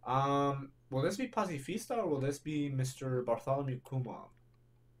 Will this be Pacifista or will this be Mr. Bartholomew Kuma?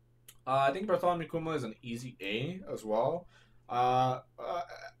 I think Bartholomew Kuma is an easy A as well. Uh, uh,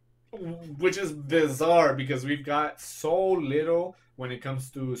 which is bizarre because we've got so little when it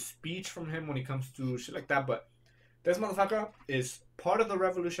comes to speech from him, when it comes to shit like that. But this motherfucker is part of the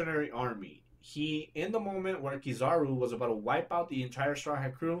Revolutionary Army. He, in the moment where Kizaru was about to wipe out the entire Straw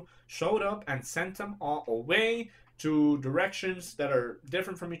Hat crew, showed up and sent them all away to directions that are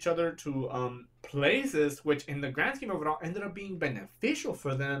different from each other, to places which, in the grand scheme of it all, ended up being beneficial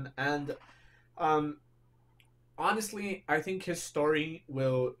for them. And um, honestly, I think his story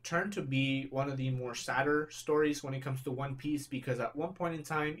will turn to be one of the more sadder stories when it comes to One Piece, because at one point in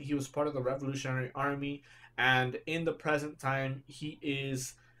time he was part of the Revolutionary Army, and in the present time he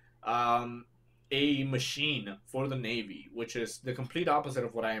is um, a machine for the Navy, which is the complete opposite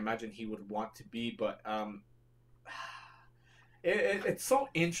of what I imagine he would want to be. But it's so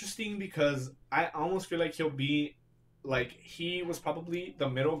interesting because I almost feel like he'll be like, he was probably the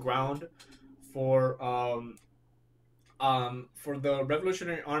middle ground for for the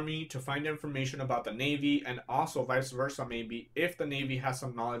Revolutionary Army to find information about the Navy, and also vice versa. Maybe if the Navy has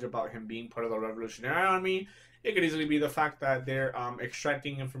some knowledge about him being part of the Revolutionary Army, it could easily be the fact that they're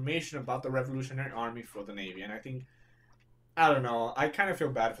extracting information about the Revolutionary Army for the Navy. And I think, I don't know, I kind of feel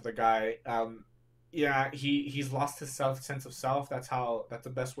bad for the guy. Yeah, he's lost his sense of self. That's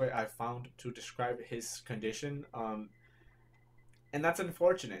the best way I found to describe his condition. And that's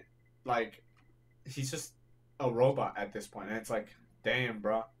unfortunate. Like, he's just a robot at this point, and it's like, damn,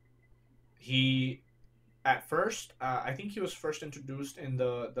 bro. He, at first, I think he was first introduced in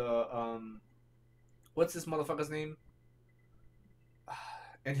the what's this motherfucker's name?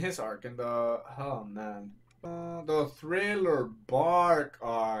 In his arc, in the, oh man, the Thriller Bark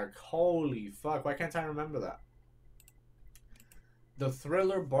arc. Holy fuck! Why can't I remember that? The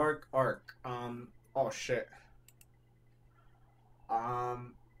Thriller Bark arc. Oh shit. What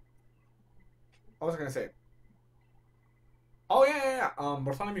was I gonna say? Oh yeah.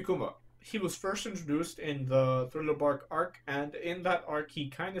 Bartholomew Kuma. He was first introduced in the Thriller Bark arc, and in that arc, he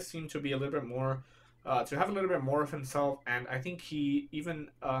kind of seemed to be a little bit more, to have a little bit more of himself. And I think he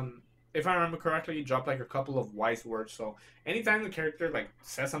even, if I remember correctly, he dropped like a couple of wise words. So anytime the character like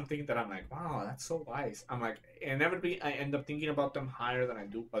says something that I'm like, wow, that's so wise, I'm like, inevitably I end up thinking about them higher than I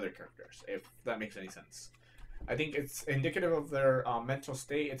do other characters, if that makes any sense. I think it's indicative of their mental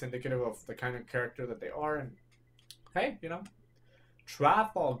state. It's indicative of the kind of character that they are. And hey,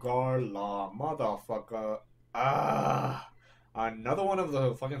 Trafalgar Law, motherfucker. Another one of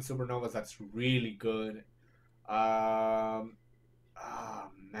the fucking supernovas that's really good. Man.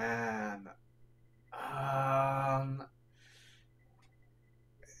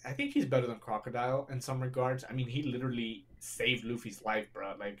 I think he's better than Crocodile in some regards. I mean, he literally saved Luffy's life,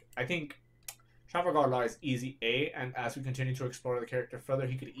 bro. Like, I think Trafalgar Law is easy A, and as we continue to explore the character further,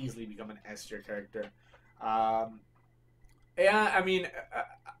 he could easily become an S tier character. Yeah, I mean,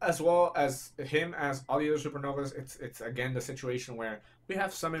 as well as him as all the other supernovas, it's again the situation where we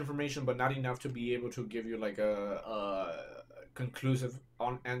have some information, but not enough to be able to give you like a conclusive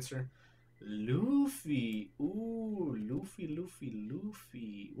on answer. Luffy, ooh,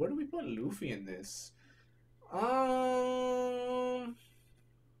 Luffy. Where do we put Luffy in this? I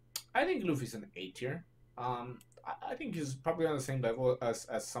think Luffy's an A tier. I think he's probably on the same level as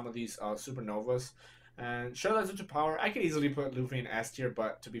some of these supernovas. And sure, that's to power. I could easily put Luffy in S tier,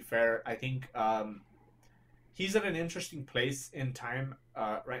 but to be fair, I think he's at an interesting place in time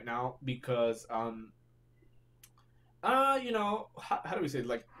right now because how do we say it?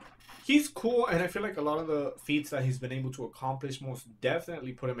 Like, he's cool, and I feel like a lot of the feats that he's been able to accomplish most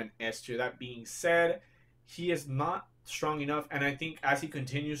definitely put him in S tier. That being said, he is not strong enough, and I think as he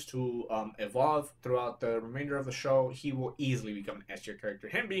continues to evolve throughout the remainder of the show, he will easily become an S tier character.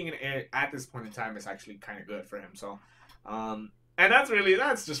 Him being an A at this point in time is actually kind of good for him. So, and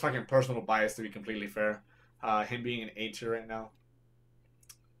that's just fucking personal bias, to be completely fair. Him being an A tier right now.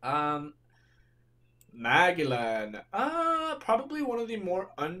 Magellan, probably one of the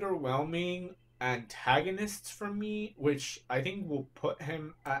more underwhelming antagonists for me, which I think will put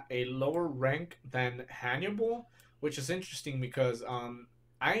him at a lower rank than Hannibal, which is interesting because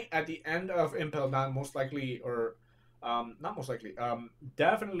I at the end of Impel Down most likely, or not most likely,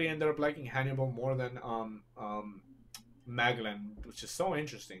 definitely ended up liking Hannibal more than Magellan, which is so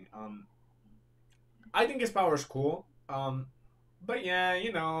interesting. I think his power is cool. But yeah,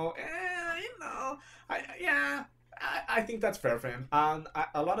 I think that's fair for him.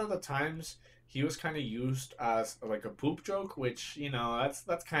 A lot of the times he was kind of used as like a poop joke, which you know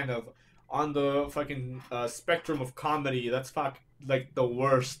that's kind of on the fucking spectrum of comedy. That's like the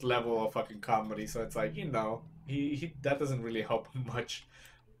worst level of fucking comedy. So it's like, you know, he that doesn't really help him much.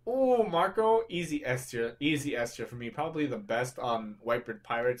 Oh, Marco, easy S tier, easy S tier for me. Probably the best Whitebeard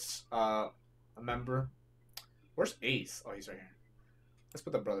Pirates member. Where's Ace? Oh, he's right here. Let's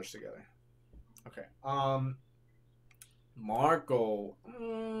put the brothers together. Okay. Marco.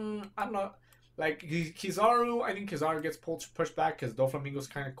 I don't know. Like Kizaru, I think Kizaru gets pushed back because Doflamingo's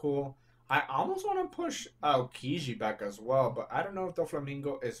kind of cool. I almost want to push Aokiji back as well, but I don't know if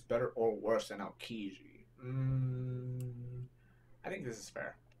Doflamingo is better or worse than Aokiji. I think this is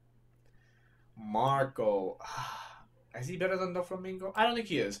fair. Marco. Is he better than Doflamingo? I don't think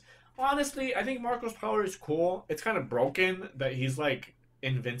he is. Honestly, I think Marco's power is cool. It's kind of broken that he's like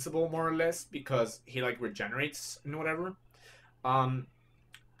invincible more or less because he like regenerates and whatever. Um,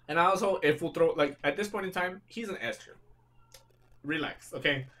 and also if we'll throw like at this point in time, he's an S tier. Relax,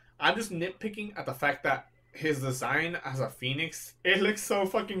 okay? I'm just nitpicking at the fact that his design as a phoenix, it looks so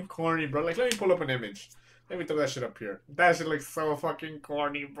fucking corny, bro. Like, let me pull up an image. Let me throw that shit up here. That shit looks so fucking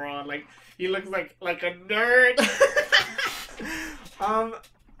corny, bro. Like, he looks like a nerd.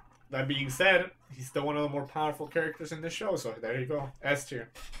 That being said, he's still one of the more powerful characters in this show. So there you go, S tier.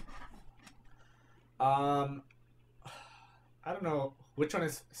 I don't know which one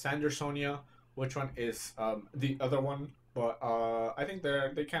is Sander Sonia, which one is the other one, but I think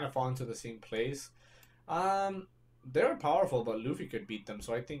they kind of fall into the same place. They're powerful, but Luffy could beat them,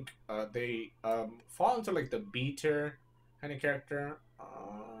 so I think they fall into like the B tier kind of character.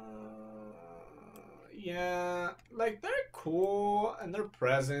 Yeah, like they're cool and they're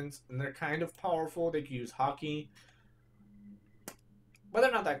present and they're kind of powerful. They can use hockey, but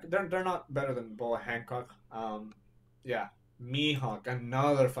they're not better than Boa Hancock. Yeah, Mihawk,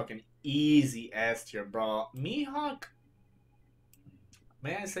 another fucking easy S tier, bro. Mihawk,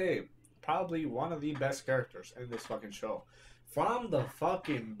 may I say, probably one of the best characters in this fucking show. From the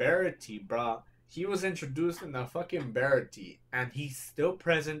fucking Barity, bro. He was introduced in the fucking Barity, and he's still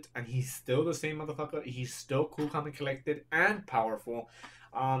present, and he's still the same motherfucker. He's still cool, calm, and collected, and powerful.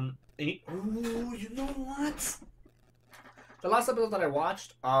 Ooh, you know what? The last episode that I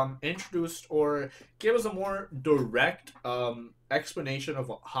watched, introduced or gave us a more direct explanation of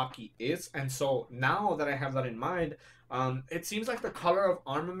what hockey is, and so now that I have that in mind, it seems like the color of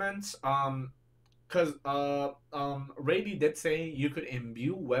armaments, because Raby did say you could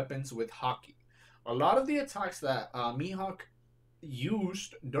imbue weapons with hockey. A lot of the attacks that Mihawk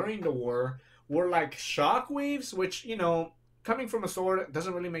used during the war were like shockwaves, which, you know, coming from a sword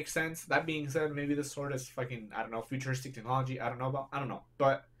doesn't really make sense. That being said, maybe the sword is fucking, I don't know, futuristic technology. I don't know.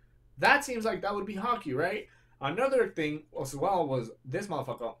 But that seems like that would be hockey, right? Another thing as well was this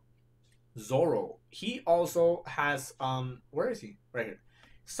motherfucker, Zoro. He also has where is he? Right here.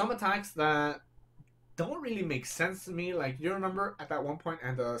 Some attacks that don't really make sense to me. Like, you remember at that one point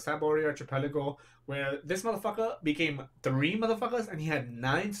at the Sabori Archipelago where this motherfucker became 3 motherfuckers and he had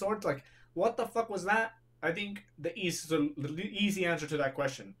 9 swords? Like, what the fuck was that? I think the easy answer to that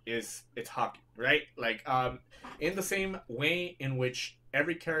question is it's hockey, right? Like, in the same way in which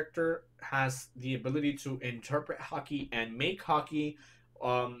every character has the ability to interpret hockey and make hockey,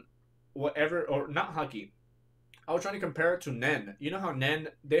 whatever, or not hockey. I was trying to compare it to Nen. You know how Nen,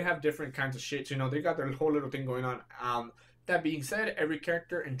 they have different kinds of shit. You know, they got their whole little thing going on. That being said, every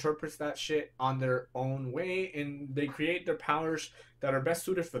character interprets that shit on their own way, and they create their powers that are best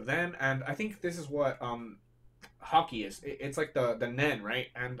suited for them. And I think this is what hockey is. It's like the Nen, right?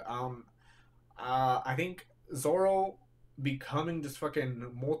 And I think Zoro becoming this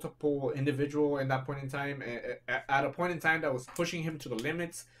fucking multiple individual in that point in time, at a point in time that was pushing him to the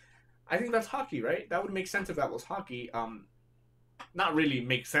limits. I think that's hockey, right? That would make sense if that was hockey. Not really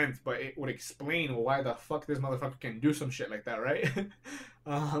make sense, but it would explain why the fuck this motherfucker can do some shit like that, right?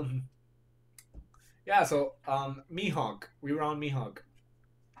 Yeah, so Mihawk. We were on Mihawk.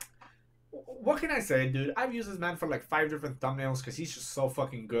 What can I say, dude? I've used this man for like 5 different thumbnails because he's just so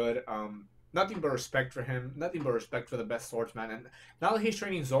fucking good. Nothing but respect for him. Nothing but respect for the best swordsman. And now that he's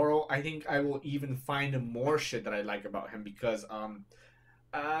training Zoro, I think I will even find more shit that I like about him because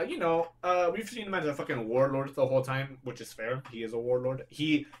you know, we've seen him as a fucking warlord the whole time, which is fair. He is a warlord.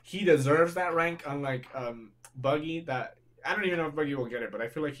 He deserves that rank, unlike Buggy. That I don't even know if Buggy will get it, but I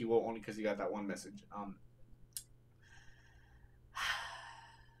feel like he will only because he got that one message.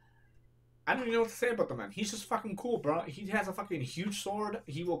 I don't even know what to say about the man. He's just fucking cool, bro. He has a fucking huge sword.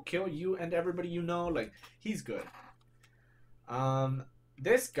 He will kill you and everybody you know. Like, he's good.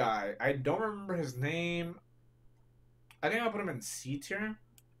 This guy, I don't remember his name. I think I'll put him in C tier.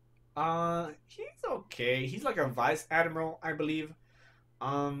 He's okay. He's like a vice admiral, I believe.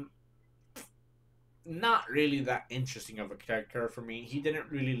 Um, Not really that interesting of a character for me. He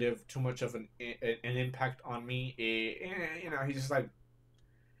didn't really leave too much of an impact on me. You know, he's just like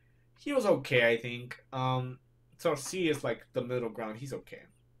he was okay, I think. So C is like the middle ground. He's okay.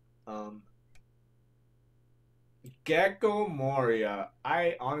 Um, Gecko Moria.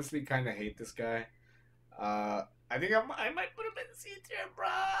 I honestly kind of hate this guy. I think I might put him in C tier,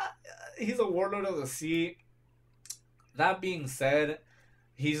 bruh. He's a warlord of the sea. That being said,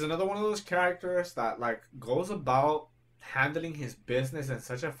 he's another one of those characters that like goes about handling his business in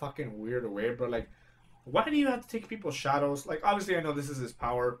such a fucking weird way, bro. Like, why do you have to take people's shadows? Like, obviously, I know this is his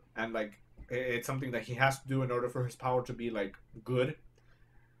power, and like, it's something that he has to do in order for his power to be like good.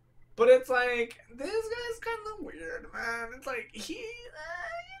 But it's like this guy's kind of weird, man. It's like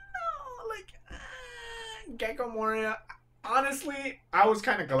Gecko Moria. Honestly, I was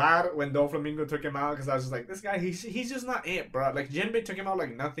kind of glad when Doflamingo took him out because I was just like, this guy, he's just not it, bro. Like Jinbei took him out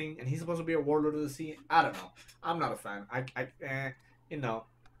like nothing, and he's supposed to be a warlord of the sea. I don't know. I'm not a fan. You know.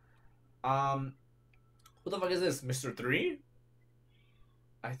 Um, who the fuck is this, Mr. Three?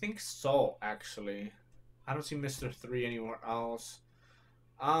 I think so, actually. I don't see Mr. Three anywhere else.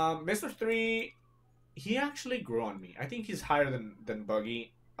 Mr. Three, he actually grew on me. I think he's higher than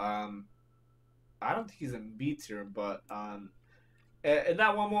Buggy. I don't think he's in B tier, but in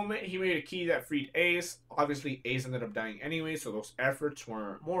that one moment, he made a key that freed Ace. Obviously, Ace ended up dying anyway, so those efforts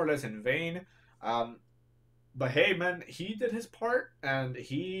were more or less in vain. Um, but hey, man, he did his part, and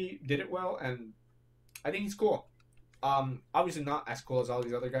he did it well, and I think he's cool. Obviously not as cool as all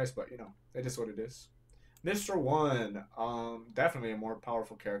these other guys, but you know, it is what it is. Mr. One, definitely a more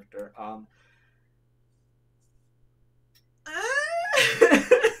powerful character. I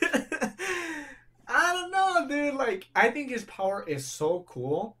don't know, dude. Like, I think his power is so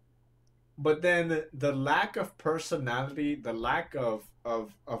cool, but then the lack of personality, the lack of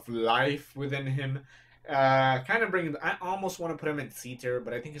life within him, kind of brings. I almost want to put him in C tier,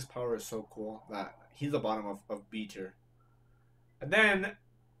 but I think his power is so cool that he's the bottom of B tier. And then,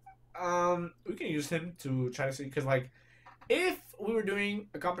 we can use him to try to see because like if we were doing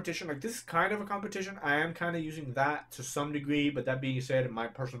a competition like this is kind of a competition, I am kind of using that to some degree, but that being said, my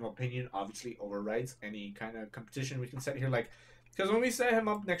personal opinion obviously overrides any kind of competition we can set here, like because when we set him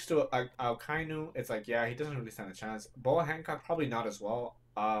up next to Alkainu, it's like, yeah, he doesn't really stand a chance. Boa Hancock probably not as well.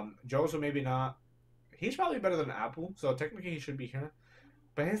 Jozo maybe not. He's probably better than Apple, so technically he should be here,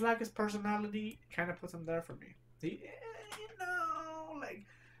 but his lack of personality kind of puts him there for me. Like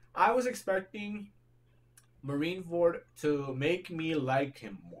I was expecting Marineford to make me like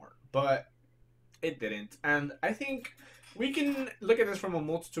him more, but it didn't. And I think we can look at this from a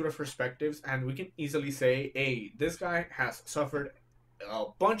multitude of perspectives, and we can easily say, hey, this guy has suffered a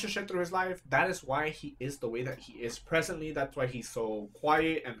bunch of shit through his life. That is why he is the way that he is presently. That's why he's so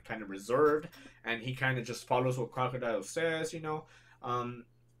quiet and kind of reserved, and he kind of just follows what Crocodile says, you know.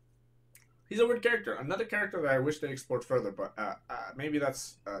 He's a weird character. Another character that I wish they explored further, but maybe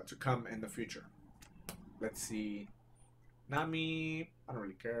that's to come in the future. Let's see. Nami, I don't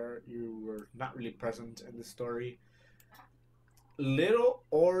really care. You were not really present in the story. Little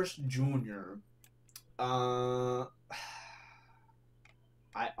Ors Jr. Uh,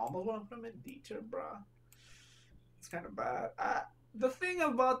 I almost want to put him in D tier, bruh. It's kind of bad. The thing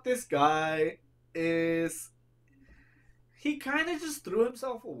about this guy is he kind of just threw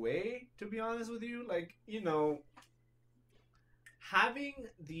himself away, to be honest with you. Like, you know, having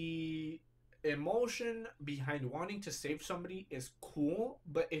the emotion behind wanting to save somebody is cool,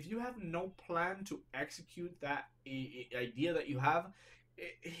 but if you have no plan to execute that idea that you have,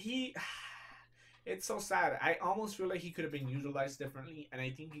 he it's so sad. I almost feel like he could have been utilized differently, and I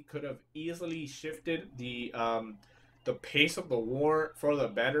think he could have easily shifted the pace of the war for the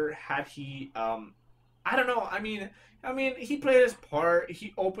better had he I don't know. I mean, he played his part.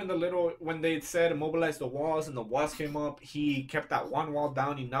 He opened a little when they said mobilize the walls, and the walls came up. He kept that one wall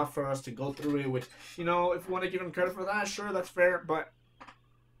down enough for us to go through it. Which, you know, if you want to give him credit for that, sure, that's fair. But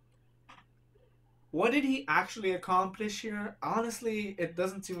what did he actually accomplish here? Honestly, it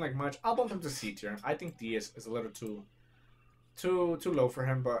doesn't seem like much. I'll bump him to C tier. I think D is a little too low for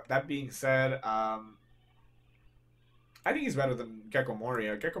him. But that being said, I think he's better than Gecko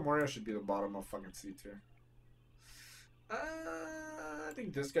Moria. Gecko Moria should be the bottom of fucking C tier. I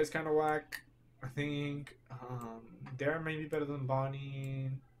think this guy's kind of whack. I think they're maybe better than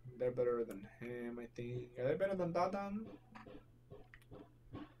Bonnie. They're better than him, I think. Are they better than Dadan?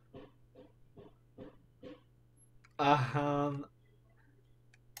 Um,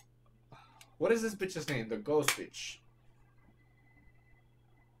 what is this bitch's name? The ghost bitch.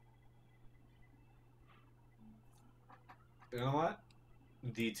 You know what?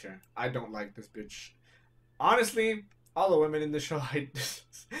 D tier. I don't like this bitch. Honestly, all the women in the show,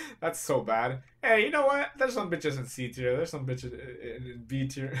 that's so bad. Hey, you know what? There's some bitches in C tier. There's some bitches in B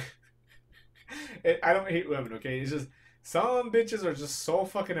tier. I don't hate women, okay? It's just some bitches are just so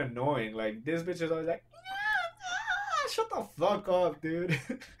fucking annoying. Like this bitch is always like, shut the fuck up, dude.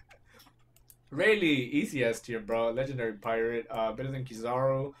 Rayleigh, easy S tier, bro. Legendary pirate. Better than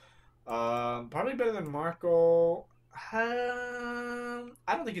Kizaru. Probably better than Marco. I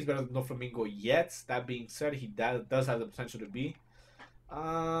don't think he's better than Doflamingo yet. That being said, he does have the potential to be.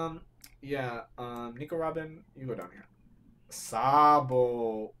 Um, yeah. Nico Robin, you go down here.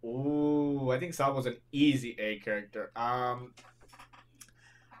 Sabo. Ooh, I think Sabo's an easy A character.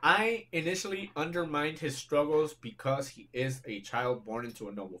 I initially undermined his struggles because he is a child born into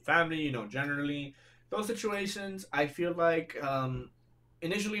a noble family. You know, generally, those situations, I feel like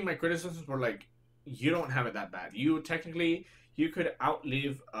initially my criticisms were like, you don't have it that bad. You technically, you could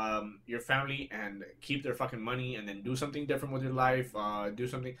outlive your family and keep their fucking money and then do something different with your life, do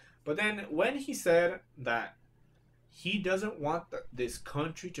something. But then when he said that he doesn't want this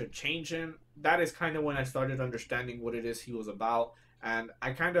country to change him, that is kind of when I started understanding what it is he was about. And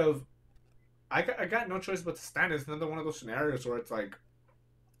I kind of, I got no choice but to stand. It's another one of those scenarios where it's like,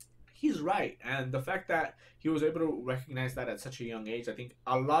 he's right. And the fact that he was able to recognize that at such a young age, I think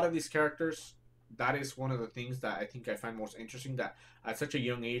a lot of these characters, that is one of the things that I think I find most interesting, that at such a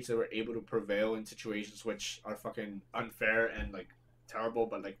young age they were able to prevail in situations which are fucking unfair and like terrible,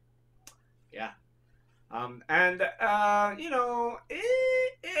 but like, yeah. You know,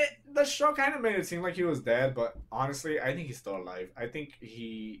 the show kind of made it seem like he was dead, but honestly, I think he's still alive. I think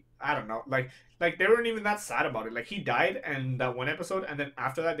I don't know, like they weren't even that sad about it. Like he died in that one episode, and then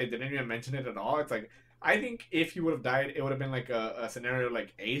after that, they didn't even mention it at all. It's like, I think if he would have died, it would have been like a scenario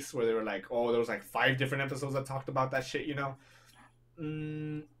like Ace, where they were like, oh, there was like 5 different episodes that talked about that shit, you know?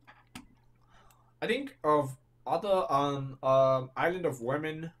 Mm, I think of other Island of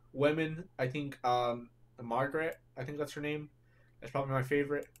women. I think Margaret. I think that's her name. That's probably my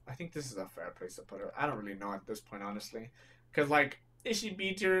favorite. I think this is a fair place to put her. I don't really know at this point, honestly, because like if she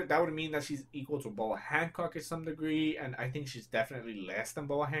beat her, that would mean that she's equal to Boa Hancock at some degree, and I think she's definitely less than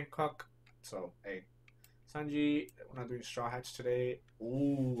Boa Hancock. So hey, Sanji, we're not doing Straw Hats today.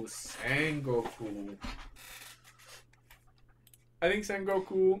 Ooh, Sengoku. I think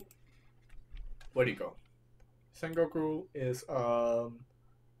Sengoku. Where'd he go? Sengoku is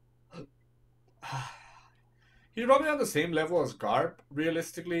he's probably on the same level as Garp,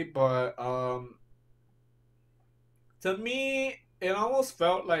 realistically, but to me it almost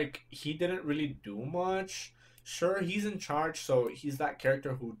felt like he didn't really do much. Sure, he's in charge, so he's that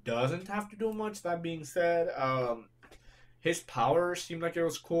character who doesn't have to do much. That being said, his power seemed like it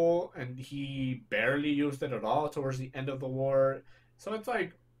was cool, and he barely used it at all towards the end of the war. So it's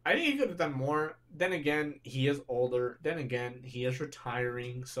like, I think he could have done more. Then again, he is older. Then again, he is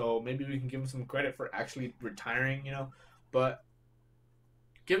retiring. So maybe we can give him some credit for actually retiring, you know. But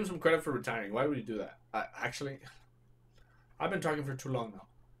give him some credit for retiring. Why would he do that? Actually, I've been talking for too long now.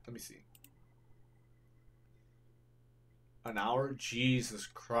 Let me see. An hour? Jesus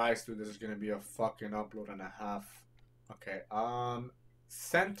Christ, dude. This is going to be a fucking upload and a half. Okay.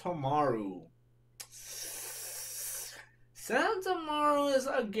 Sentomaru. Sentomaru is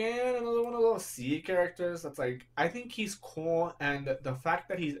again another one of those C characters that's like, I think he's cool, and the fact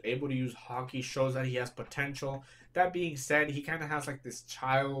that he's able to use hockey shows that he has potential. That being said, he kind of has like this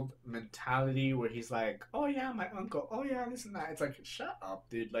child mentality where he's like, oh yeah, my uncle, oh yeah, this and that. It's like, shut up,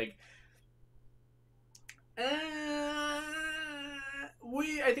 dude. Like, uh,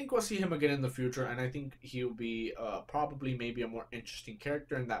 I think we'll see him again in the future, and I think he'll be probably maybe a more interesting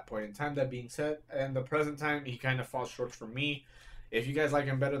character in that point in time. That being said, in the present time, he kind of falls short for me. If you guys like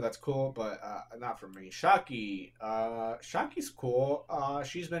him better, that's cool, but not for me. Shaki, Shaki's cool.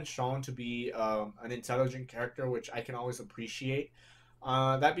 She's been shown to be an intelligent character, which I can always appreciate.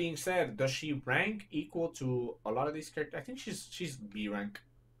 That being said, does she rank equal to a lot of these characters? I think she's B rank,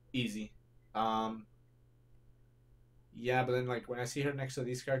 easy. Um, yeah, but then like when I see her next to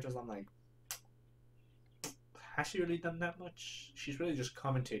these characters, I'm like, has she really done that much? She's really just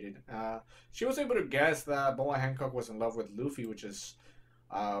commentated. She was able to guess that Boa Hancock was in love with Luffy, which is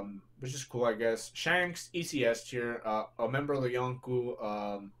cool, I guess. Shanks, ECS tier, a member of the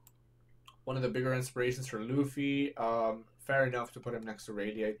Yonku, one of the bigger inspirations for Luffy. Fair enough to put him next to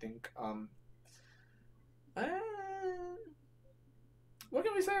Rayleigh, I think. Uh, what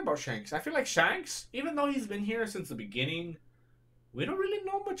can we say about Shanks? I feel like Shanks, even though he's been here since the beginning, we don't really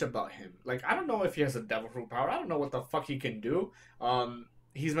know much about him. Like, I don't know if he has a devil fruit power. I don't know what the fuck he can do.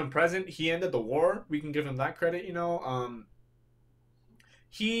 He's been present. He ended the war. We can give him that credit, you know.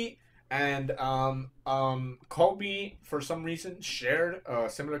 He and Kobe, for some reason, shared a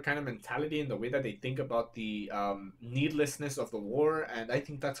similar kind of mentality in the way that they think about the needlessness of the war, and I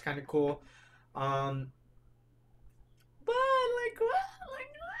think that's kind of cool. Um, but like, what?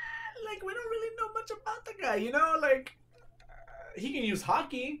 Like we don't really know much about the guy, you know? Like he can use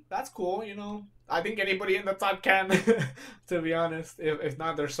hockey. That's cool, you know. I think anybody in the top can, to be honest. If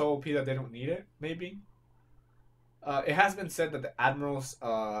not, they're so OP that they don't need it. Maybe. It has been said that the admirals,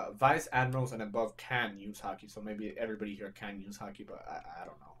 vice admirals, and above can use hockey. So maybe everybody here can use hockey, but I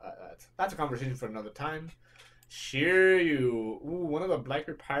don't know. That's a conversation for another time. Shiryu, ooh, one of the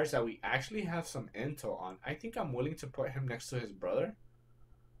Blackbeard pirates that we actually have some intel on. I think I'm willing to put him next to his brother.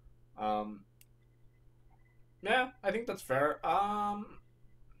 Um, yeah, I think that's fair.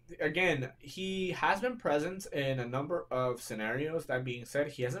 Again, he has been present in a number of scenarios. That being said,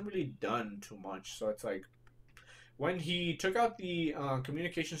 he hasn't really done too much. So it's like when he took out the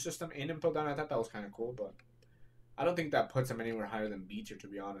communication system in Impel Down, I thought that was kind of cool, but I don't think that puts him anywhere higher than B tier, to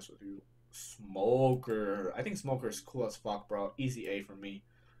be honest with you. Smoker, I think Smoker is cool as fuck, bro. Easy A for me.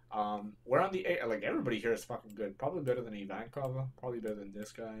 We're on the A. Like everybody here is fucking good. Probably better than Ivankov. Probably better than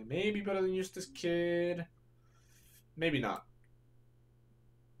this guy. Maybe better than Eustace Kid. Maybe not.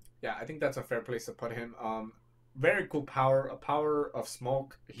 Yeah, I think that's a fair place to put him. Very cool power, a power of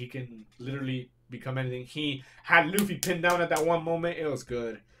smoke. He can literally become anything. He had Luffy pinned down at that one moment. It was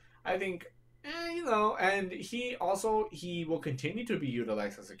good. I think, you know, and he will continue to be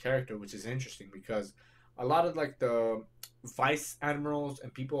utilized as a character, which is interesting because a lot of like the vice admirals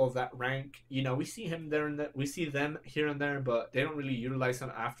and people of that rank, you know, we see him there and that we see them here and there, but they don't really utilize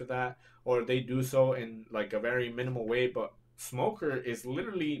him after that, or they do so in like a very minimal way. But Smoker is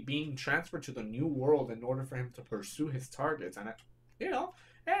literally being transferred to the new world in order for him to pursue his targets. And, you know,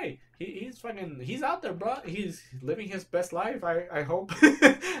 hey, he's fucking, he's out there, bro. He's living his best life, I hope.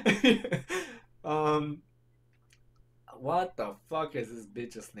 um, what the fuck is this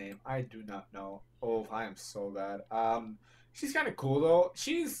bitch's name? I do not know. Oh, I am so bad. She's kind of cool, though.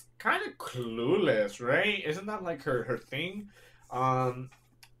 She's kind of clueless, right? Isn't that like her thing? Um,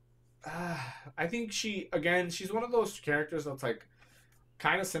 I think she's one of those characters that's like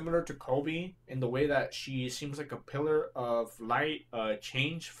kind of similar to Kobe in the way that she seems like a pillar of light,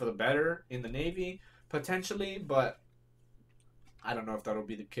 change for the better in the Navy, potentially, but I don't know if that'll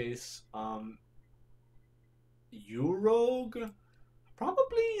be the case. Urogue,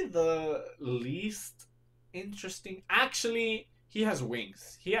 probably the least interesting. Actually, he has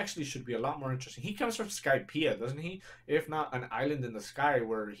wings. He actually should be a lot more interesting. He comes from Skypiea, doesn't he? If not an island in the sky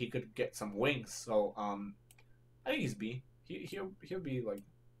where he could get some wings. So I think he's B. He'll be like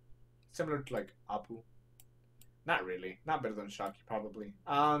similar to like Apu. Not really. Not better than Shaki probably.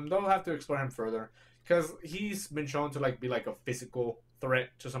 They'll have to explore him further because he's been shown to like be like a physical threat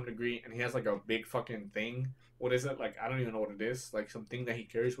to some degree, and he has like a big fucking thing. What is it? Like I don't even know what it is. Like something that he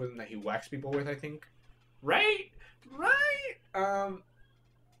carries with him that he whacks people with. I think. Right. Right.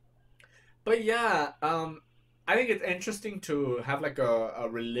 But yeah. I think it's interesting to have like a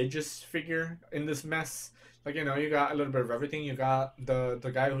religious figure in this mess. Like you know, you got a little bit of everything. You got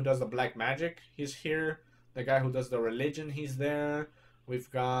the guy who does the black magic. He's here. The guy who does the religion. He's there. We've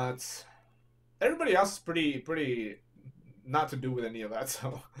got everybody else is pretty not to do with any of that.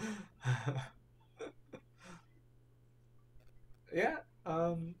 So yeah.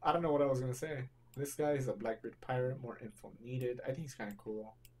 I don't know what I was gonna say. This guy is a Blackbeard pirate. More info needed. I think he's kind of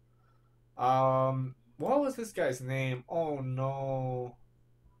cool. What was this guy's name? Oh no.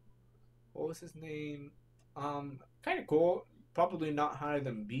 What was his name? Kind of cool. Probably not higher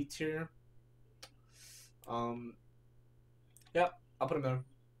than B tier. Um, yep, I'll put him there.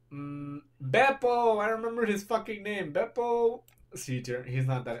 Beppo, I remember his fucking name. Beppo. C tier. He's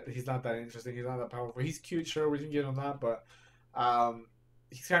not that. He's not that interesting. He's not that powerful. He's cute, sure. We can get him that, but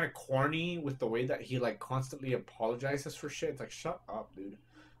he's kind of corny with the way that he like constantly apologizes for shit. It's like, shut up, dude.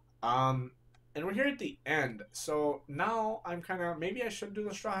 Um, and we're here at the end. So now I'm kind of maybe I should do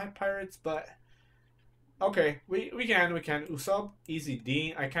the Straw Hat Pirates, but okay, we can. Usopp, easy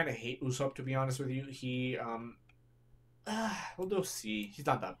D. I kind of hate Usopp to be honest with you. He we'll do C. He's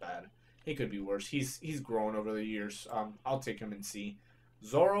not that bad. He could be worse. He's grown over the years. I'll take him in C.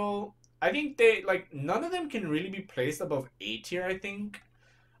 Zoro, I think they like none of them can really be placed above A tier. I think.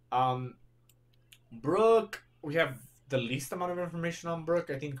 Um, Brook, we have the least amount of information on Brook.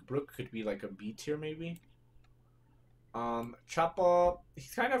 I think Brook could be like a B tier maybe. Choppa,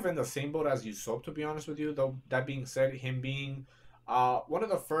 he's kind of in the same boat as Usopp, to be honest with you. Though that being said, him being one of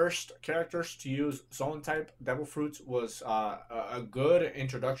the first characters to use Zone type Devil Fruits was a good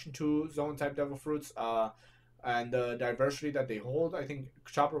introduction to Zone type Devil Fruits. and the diversity that they hold. I think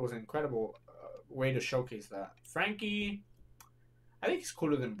Chopper was an incredible way to showcase that. Frankie, I think he's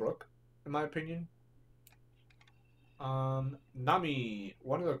cooler than Brooke, in my opinion. Nami,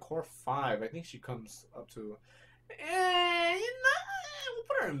 one of the core 5. I think she comes up to. We'll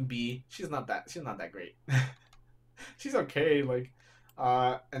put her in B. She's not that great. She's okay. Like,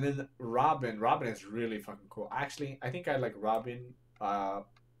 and then Robin. Robin is really fucking cool. Actually, I think I like Robin. I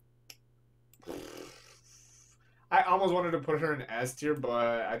almost wanted to put her in S tier,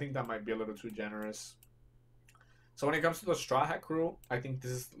 but I think that might be a little too generous. So when it comes to the Straw Hat crew, I think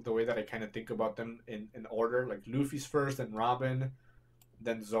this is the way that I kind of think about them in order. Like Luffy's first, then Robin,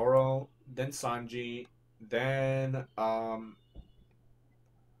 then Zoro, then Sanji, then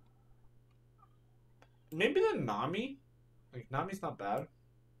maybe then Nami. Like Nami's not bad.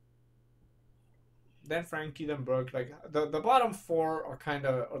 Then Frankie, then Brooke. Like the bottom 4 are kind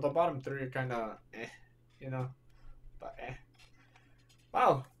of, or the bottom 3 are kind of, you know. But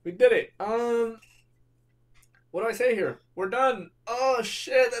wow, we did it. What do I say here? We're done. Oh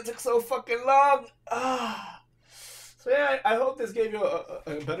shit, that took so fucking long. So yeah, I hope this gave you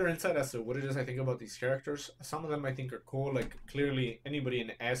a better insight as to what it is I think about these characters. Some of them I think are cool. Like clearly anybody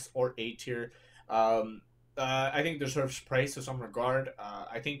in S or A tier, I think deserves praise to some regard.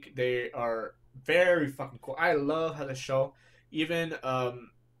 I think they are very fucking cool. I love how the show, even how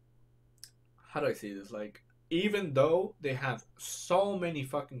do I say this? Like, even though they have so many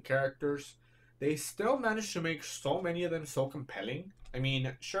fucking characters, they still manage to make so many of them so compelling. I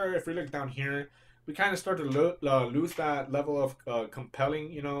mean, sure, if we look down here, we kind of start to lose that level of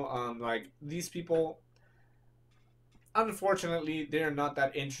compelling, you know, like these people, unfortunately, they're not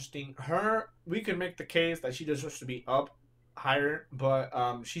that interesting. Her, we could make the case that she deserves to be up higher, but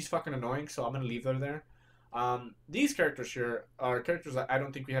she's fucking annoying, so I'm gonna leave her there. These characters here are characters that I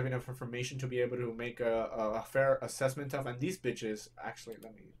don't think we have enough information to be able to make a fair assessment of, and these bitches, actually,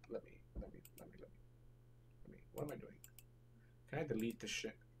 let me, what am I doing? Can I delete this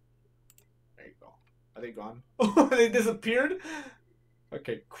shit? There you go. Are they gone? Oh, they disappeared?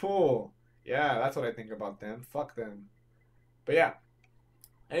 Okay, cool. Yeah, that's what I think about them. Fuck them. But yeah,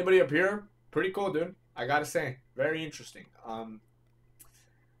 anybody up here? Pretty cool, dude. I gotta say, very interesting. Can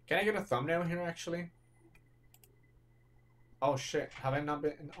I get a thumbnail here, actually? Oh shit, have I not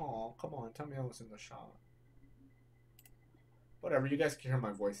been in? Oh, come on, tell me I was in the shower. Whatever, you guys can hear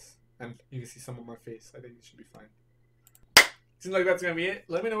my voice. And you can see some of my face. I think it should be fine. Seems like that's gonna be it.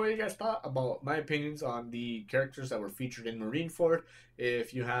 Let me know what you guys thought about my opinions on the characters that were featured in Marineford.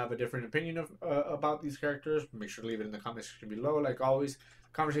 If you have a different opinion of about these characters, make sure to leave it in the comment section below. Like always,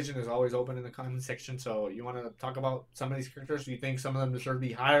 conversation is always open in the comment section. So you want to talk about some of these characters? Do you think some of them deserve to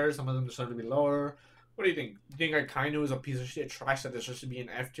be higher? Some of them deserve to be lower? What do you think? Do you think Akainu is a piece of shit trash that deserves to be an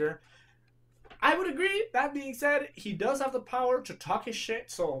F tier? I would agree. That being said, he does have the power to talk his shit,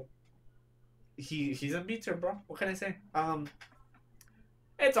 so he's a B tier, bro. What can I say?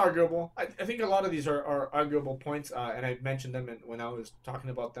 It's arguable. I think a lot of these are arguable points, and I mentioned them when I was talking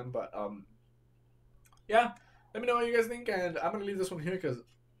about them. But yeah, let me know what you guys think, and I'm gonna leave this one here because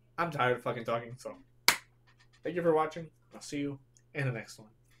I'm tired of fucking talking. So thank you for watching. I'll see you in the next one.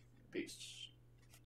 Peace.